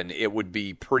happen, it would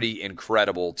be pretty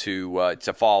incredible to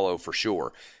follow for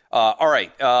sure. All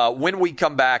right, when we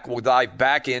come back, we'll dive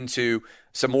back into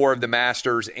some more of the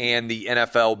Masters and the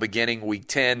NFL beginning Week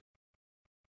 10.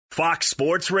 Fox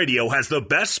Sports Radio has the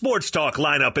best sports talk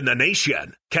lineup in the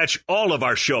nation. Catch all of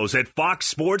our shows at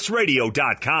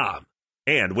foxsportsradio.com.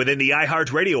 And within the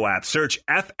iHeartRadio app, search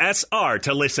FSR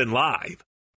to listen live.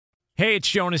 Hey, it's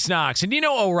Jonas Knox, and you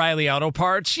know O'Reilly Auto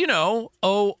Parts. You know,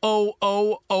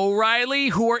 O'Reilly,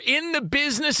 who are in the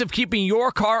business of keeping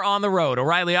your car on the road.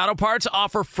 O'Reilly Auto Parts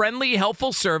offer friendly,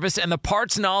 helpful service and the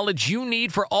parts knowledge you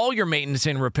need for all your maintenance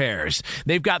and repairs.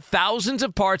 They've got thousands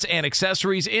of parts and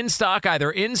accessories in stock, either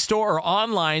in-store or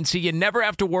online, so you never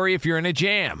have to worry if you're in a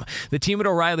jam. The team at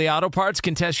O'Reilly Auto Parts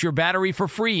can test your battery for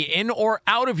free in or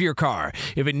out of your car.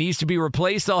 If it needs to be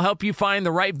replaced, they'll help you find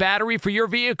the right battery for your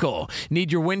vehicle.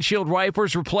 Need your windshield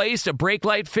wipers replaced, a brake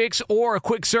light fix, or a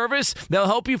quick service? They'll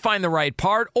help you find the right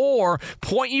part or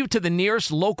point you to the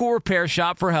nearest local repair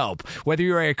shop for help. Whether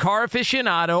you're a car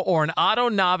aficionado or an auto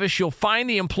novice, you'll find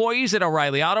the employees at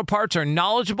O'Reilly Auto Parts are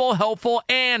knowledgeable, helpful,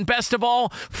 and best of all,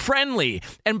 friendly.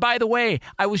 And by the way,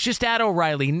 I was just at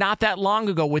O'Reilly not that long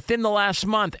ago, within the last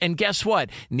month, and guess what?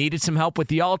 Needed some help with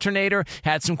the alternator,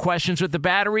 had some questions with the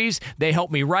batteries. They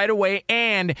helped me right away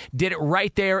and did it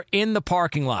right there in the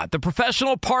parking lot. The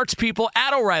professional parts parts people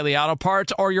at O'Reilly Auto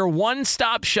Parts are your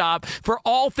one-stop shop for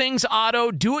all things auto,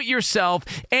 do-it-yourself,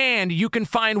 and you can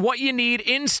find what you need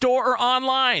in-store or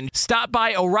online. Stop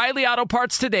by O'Reilly Auto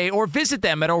Parts today or visit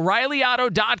them at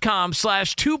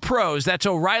O'ReillyAuto.com/2pros. That's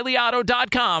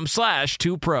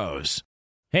O'ReillyAuto.com/2pros.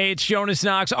 Hey, it's Jonas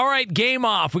Knox. All right, game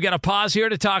off. We got to pause here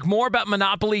to talk more about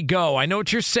Monopoly Go. I know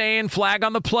what you're saying, flag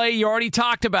on the play. You already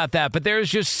talked about that, but there's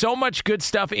just so much good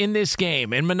stuff in this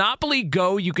game. In Monopoly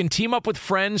Go, you can team up with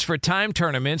friends for time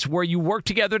tournaments where you work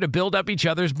together to build up each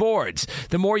other's boards.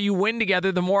 The more you win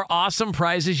together, the more awesome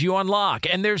prizes you unlock,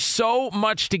 and there's so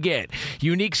much to get.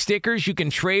 Unique stickers you can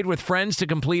trade with friends to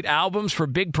complete albums for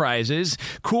big prizes,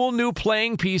 cool new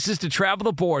playing pieces to travel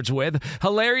the boards with,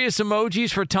 hilarious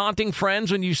emojis for taunting friends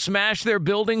when you smash their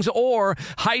buildings or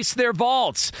heist their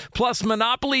vaults. Plus,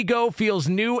 Monopoly Go feels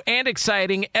new and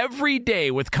exciting every day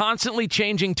with constantly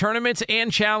changing tournaments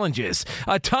and challenges.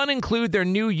 A ton include their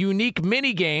new unique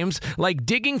mini games like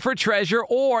digging for treasure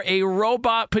or a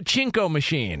robot pachinko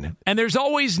machine. And there's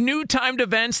always new timed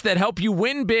events that help you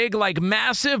win big, like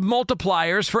massive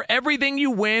multipliers for everything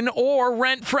you win or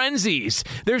rent frenzies.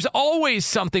 There's always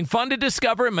something fun to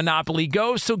discover in Monopoly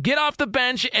Go, so get off the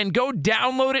bench and go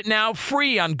download it now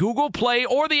free on Google Play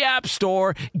or the App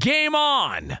Store. Game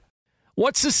on!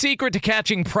 What's the secret to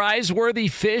catching prize-worthy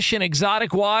fish in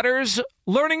exotic waters?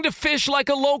 Learning to fish like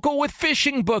a local with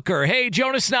Fishing Booker. Hey,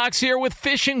 Jonas Knox here with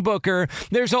Fishing Booker.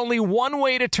 There's only one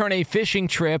way to turn a fishing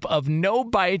trip of no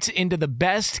bites into the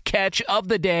best catch of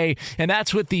the day, and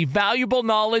that's with the valuable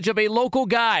knowledge of a local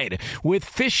guide. With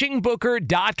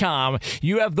FishingBooker.com,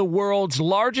 you have the world's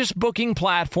largest booking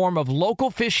platform of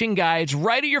local fishing guides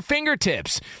right at your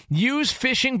fingertips. Use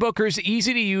Fishing Booker's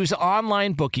easy-to-use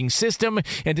online booking system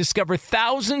and discover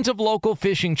thousands of local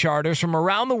fishing charters from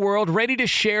around the world ready to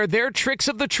share their tricks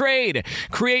of the trade.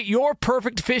 Create your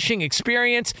perfect fishing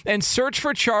experience and search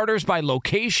for charters by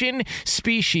location,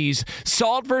 species,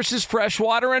 salt versus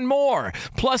freshwater, and more.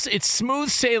 Plus, it's smooth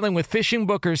sailing with Fishing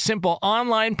Booker's simple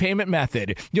online payment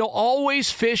method. You'll always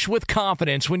fish with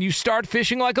confidence when you start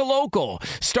fishing like a local.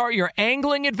 Start your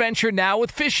angling adventure now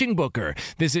with Fishing Booker.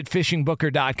 Visit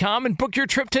FishingBooker.com and book your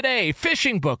trip today.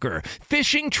 Fishing Booker.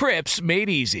 Fishing trips made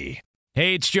easy.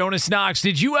 Hey, it's Jonas Knox.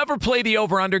 Did you ever play the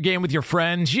over-under game with your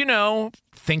friends? You know,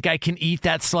 think I can eat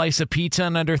that slice of pizza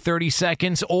in under 30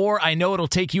 seconds, or I know it'll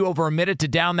take you over a minute to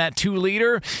down that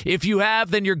 2-liter. If you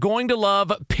have, then you're going to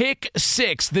love Pick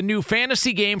 6, the new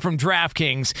fantasy game from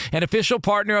DraftKings, an official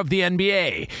partner of the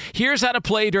NBA. Here's how to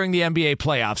play during the NBA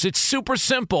playoffs. It's super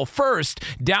simple. First,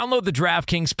 download the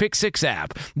DraftKings Pick 6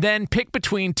 app. Then pick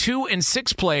between 2 and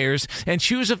 6 players and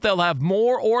choose if they'll have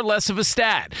more or less of a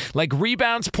stat, like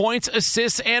rebounds, points,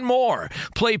 assists, and more.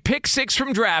 Play Pick 6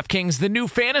 from DraftKings, the new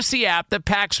fantasy app that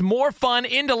packs more fun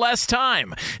into less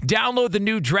time. Download the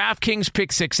new DraftKings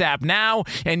Pick 6 app now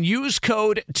and use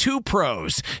code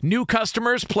 2pros. New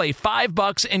customers play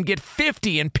 $5 and get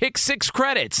 50 in Pick 6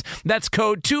 credits. That's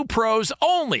code 2pros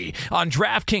only on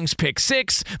DraftKings Pick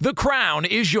 6. The crown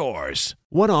is yours.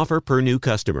 One offer per new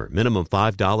customer. Minimum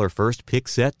 $5 first pick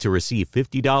set to receive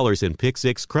 $50 in Pick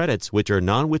 6 credits, which are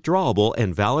non-withdrawable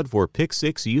and valid for Pick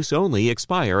 6 use only.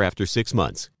 Expire after 6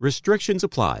 months. Restrictions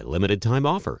apply. Limited time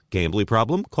offer. Gambling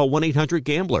problem? Call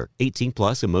 1-800-GAMBLER. 18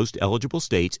 plus in most eligible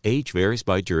states. Age varies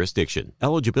by jurisdiction.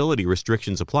 Eligibility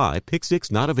restrictions apply. Pick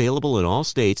 6 not available in all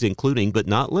states, including but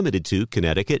not limited to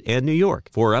Connecticut and New York.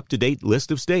 For up-to-date list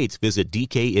of states, visit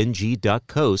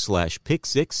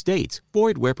dkng.co/pick6states.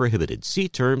 Void where prohibited. See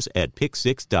terms at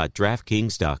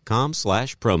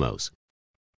pick6.draftkings.com/promos.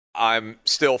 I'm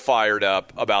still fired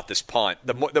up about this punt.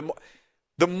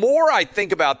 The more I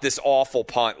think about this awful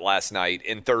punt last night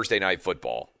in Thursday Night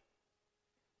Football,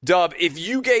 Dub, if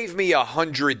you gave me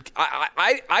 100,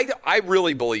 I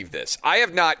really believe this. I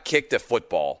have not kicked a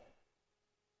football.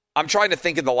 I'm trying to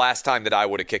think of the last time that I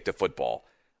would have kicked a football.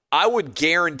 I would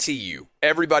guarantee you,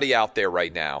 everybody out there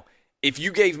right now, if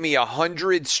you gave me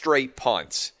 100 straight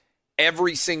punts,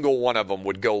 every single one of them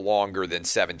would go longer than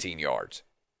 17 yards.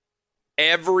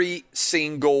 Every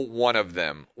single one of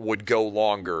them would go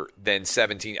longer than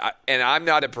 17. And I'm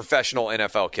not a professional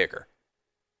NFL kicker.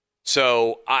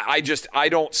 So I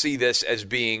don't see this as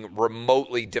being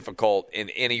remotely difficult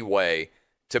in any way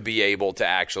to be able to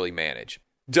actually manage.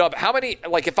 Dub, how many,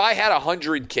 like if I had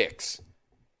 100 kicks,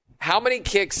 how many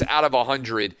kicks out of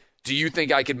 100 do you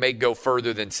think I could make go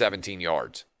further than 17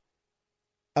 yards?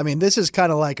 I mean, this is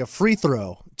kind of like a free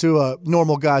throw to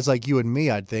normal guys like you and me,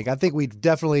 I think. I think we would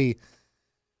definitely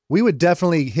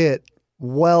hit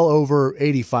well over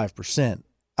 85%,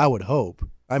 I would hope.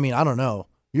 I mean, I don't know.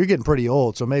 You're getting pretty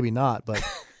old, so maybe not, but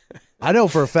I know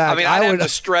for a fact. I mean, I'd have to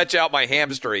stretch out my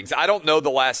hamstrings. I don't know the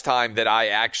last time that I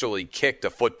actually kicked a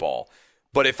football.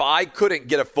 But if I couldn't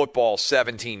get a football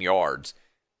 17 yards,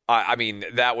 I mean,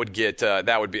 that would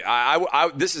be.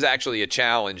 This is actually a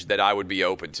challenge that I would be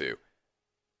open to.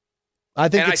 I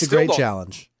think it's a great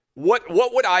challenge. What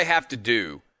would I have to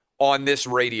do on this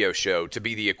radio show to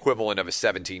be the equivalent of a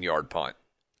 17-yard punt?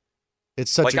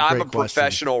 It's such a great question. I'm a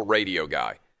professional radio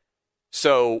guy.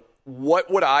 So what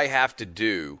would I have to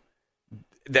do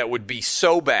that would be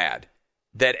so bad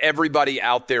that everybody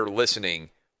out there listening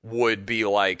would be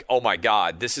like, oh, my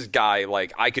God, this is guy,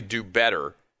 like, I could do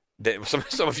better.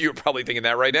 Some of you are probably thinking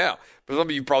that right now. But some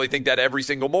of you probably think that every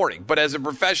single morning. But as a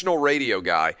professional radio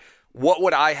guy, what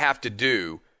would I have to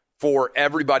do for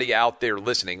everybody out there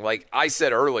listening? Like I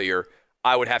said earlier,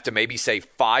 I would have to maybe say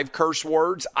 5 curse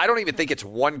words. I don't even think it's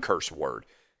 1 curse word.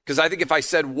 Because I think if I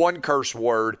said 1 curse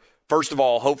word, first of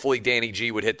all, hopefully Danny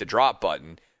G would hit the drop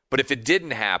button. But if it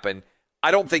didn't happen,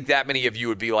 I don't think that many of you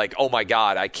would be like, oh, my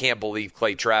God, I can't believe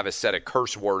Clay Travis said a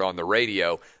curse word on the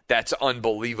radio. That's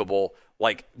unbelievable.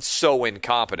 Like, so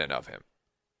incompetent of him.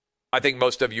 I think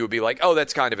most of you would be like, oh,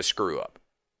 that's kind of a screw up.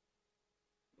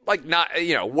 Like, not,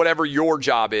 whatever your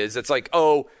job is, it's like,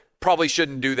 oh, probably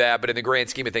shouldn't do that, but in the grand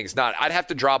scheme of things, not. I'd have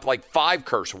to drop like 5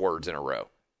 curse words in a row.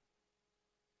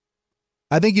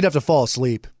 I think you'd have to fall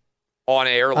asleep. On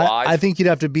air live? I think you'd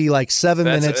have to be like 7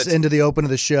 minutes into the open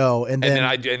of the show. And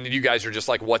then you guys are just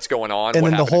like, what's going on? And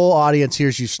then the whole audience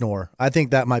hears you snore. I think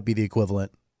that might be the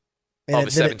equivalent. Of a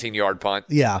 17-yard punt?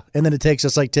 Yeah. And then it takes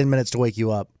us like 10 minutes to wake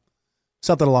you up.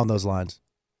 Something along those lines.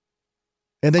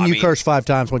 And then you curse 5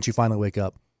 times once you finally wake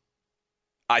up.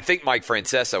 I think Mike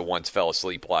Francesa once fell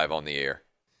asleep live on the air.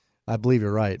 I believe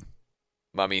you're right.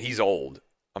 I mean, he's old.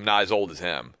 I'm not as old as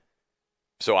him.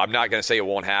 So I'm not going to say it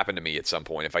won't happen to me at some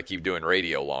point if I keep doing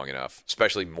radio long enough,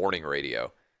 especially morning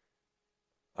radio.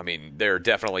 I mean, there are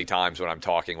definitely times when I'm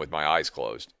talking with my eyes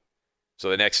closed. So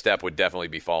the next step would definitely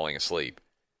be falling asleep.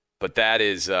 But that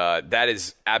is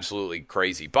absolutely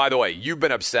crazy. By the way, you've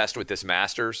been obsessed with this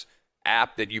Masters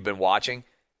app that you've been watching.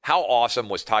 How awesome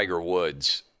was Tiger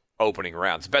Woods' opening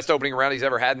round? It's the best opening round he's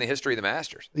ever had in the history of the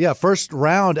Masters. Yeah, first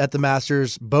round at the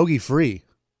Masters, bogey-free,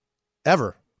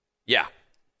 ever. Yeah.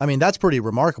 I mean, that's pretty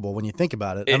remarkable when you think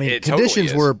about it. totally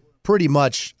Conditions were pretty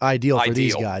much ideal for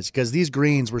these guys because these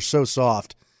greens were so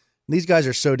soft. These guys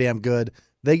are so damn good.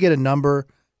 They get a number,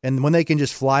 and when they can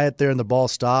just fly it there and the ball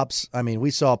stops, I mean,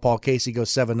 we saw Paul Casey go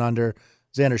 7 under,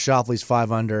 Xander Schauffele's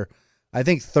 5 under. I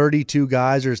think 32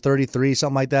 guys or 33,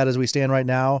 something like that as we stand right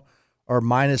now, are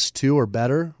 -2 or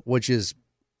better, which is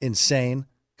insane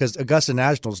because Augusta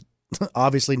National's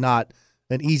obviously not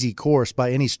an easy course by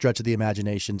any stretch of the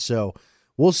imagination. So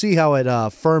we'll see how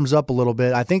it firms up a little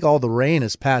bit. I think all the rain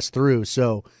has passed through,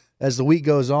 so as the week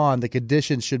goes on, the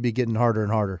conditions should be getting harder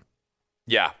and harder.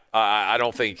 Yeah, I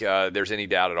don't think there's any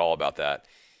doubt at all about that.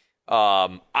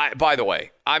 By the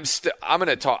way, I'm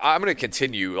going to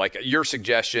continue like your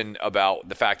suggestion about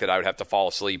the fact that I would have to fall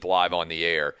asleep live on the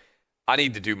air. I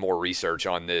need to do more research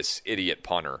on this idiot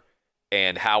punter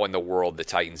and how in the world the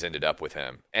Titans ended up with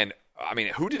him. And I mean,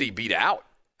 who did he beat out?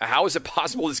 How is it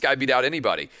possible this guy beat out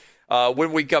anybody?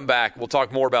 When we come back, we'll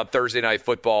talk more about Thursday Night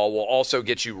Football. We'll also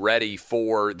get you ready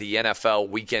for the NFL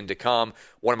weekend to come.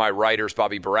 One of my writers,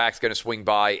 Bobby Barak's going to swing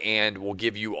by, and we'll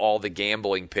give you all the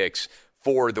gambling picks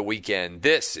for the weekend.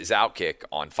 This is Outkick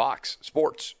on Fox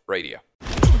Sports Radio.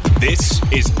 This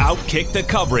is Outkick the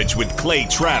Coverage with Clay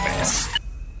Travis.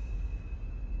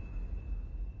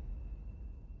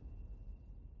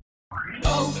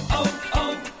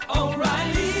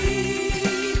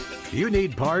 You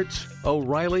need parts?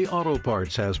 O'Reilly Auto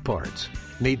Parts has parts.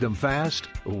 Need them fast?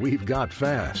 We've got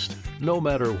fast. No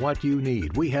matter what you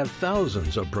need, we have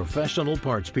thousands of professional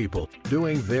parts people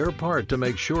doing their part to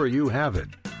make sure you have it.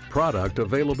 Product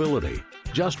availability.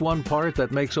 Just one part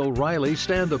that makes O'Reilly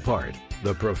stand apart.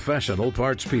 The professional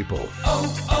parts people.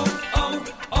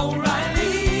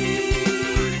 O'Reilly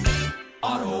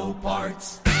Auto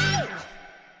Parts.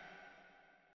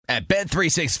 At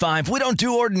Bet365, we don't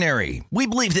do ordinary. We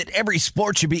believe that every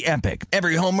sport should be epic.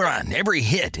 Every home run, every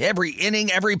hit, every inning,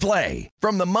 every play.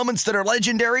 From the moments that are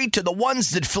legendary to the ones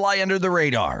that fly under the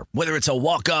radar. Whether it's a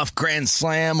walk-off grand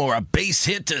slam or a base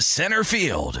hit to center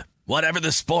field. Whatever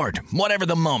the sport, whatever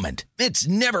the moment. It's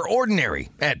never ordinary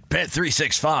at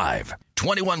Bet365.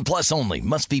 21 plus only.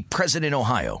 Must be present in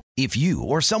Ohio. If you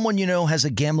or someone you know has a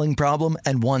gambling problem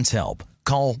and wants help,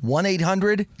 call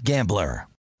 1-800-GAMBLER.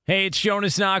 Hey, it's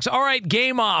Jonas Knox. All right,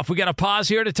 game off. We got to pause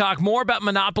here to talk more about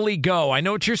Monopoly Go. I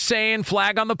know what you're saying,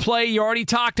 flag on the play. You already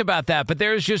talked about that, but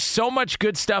there's just so much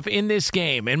good stuff in this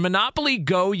game. In Monopoly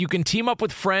Go, you can team up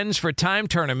with friends for time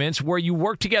tournaments where you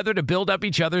work together to build up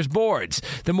each other's boards.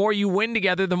 The more you win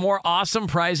together, the more awesome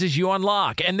prizes you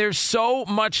unlock. And there's so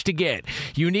much to get.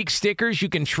 Unique stickers you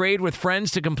can trade with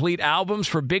friends to complete albums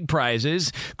for big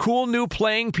prizes. Cool new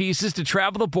playing pieces to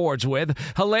travel the boards with.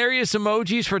 Hilarious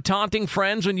emojis for taunting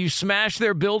friends when you smash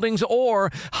their buildings or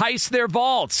heist their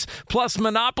vaults. Plus,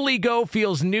 Monopoly Go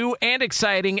feels new and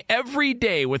exciting every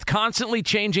day with constantly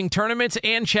changing tournaments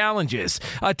and challenges.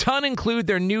 A ton include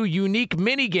their new unique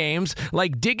mini games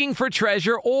like digging for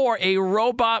treasure or a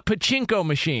robot pachinko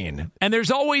machine. And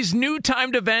there's always new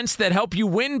timed events that help you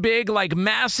win big, like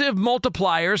massive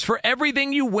multipliers for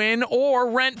everything you win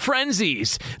or rent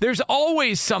frenzies. There's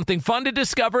always something fun to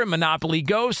discover in Monopoly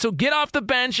Go, so get off the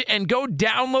bench and go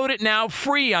download it now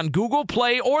free on Google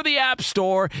Play or the App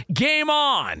Store. Game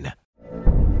on!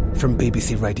 From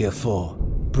BBC Radio 4,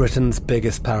 Britain's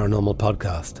biggest paranormal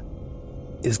podcast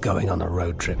is going on a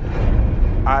road trip.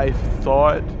 I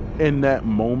thought in that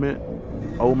moment,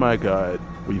 oh my God,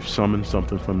 we've summoned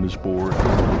something from this board.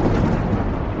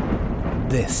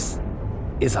 This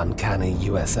is Uncanny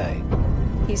USA.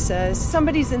 He says,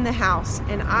 somebody's in the house,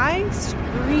 and I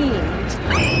screamed.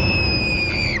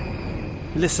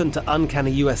 Listen to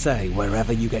Uncanny USA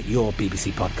wherever you get your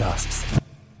BBC podcasts,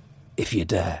 if you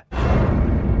dare.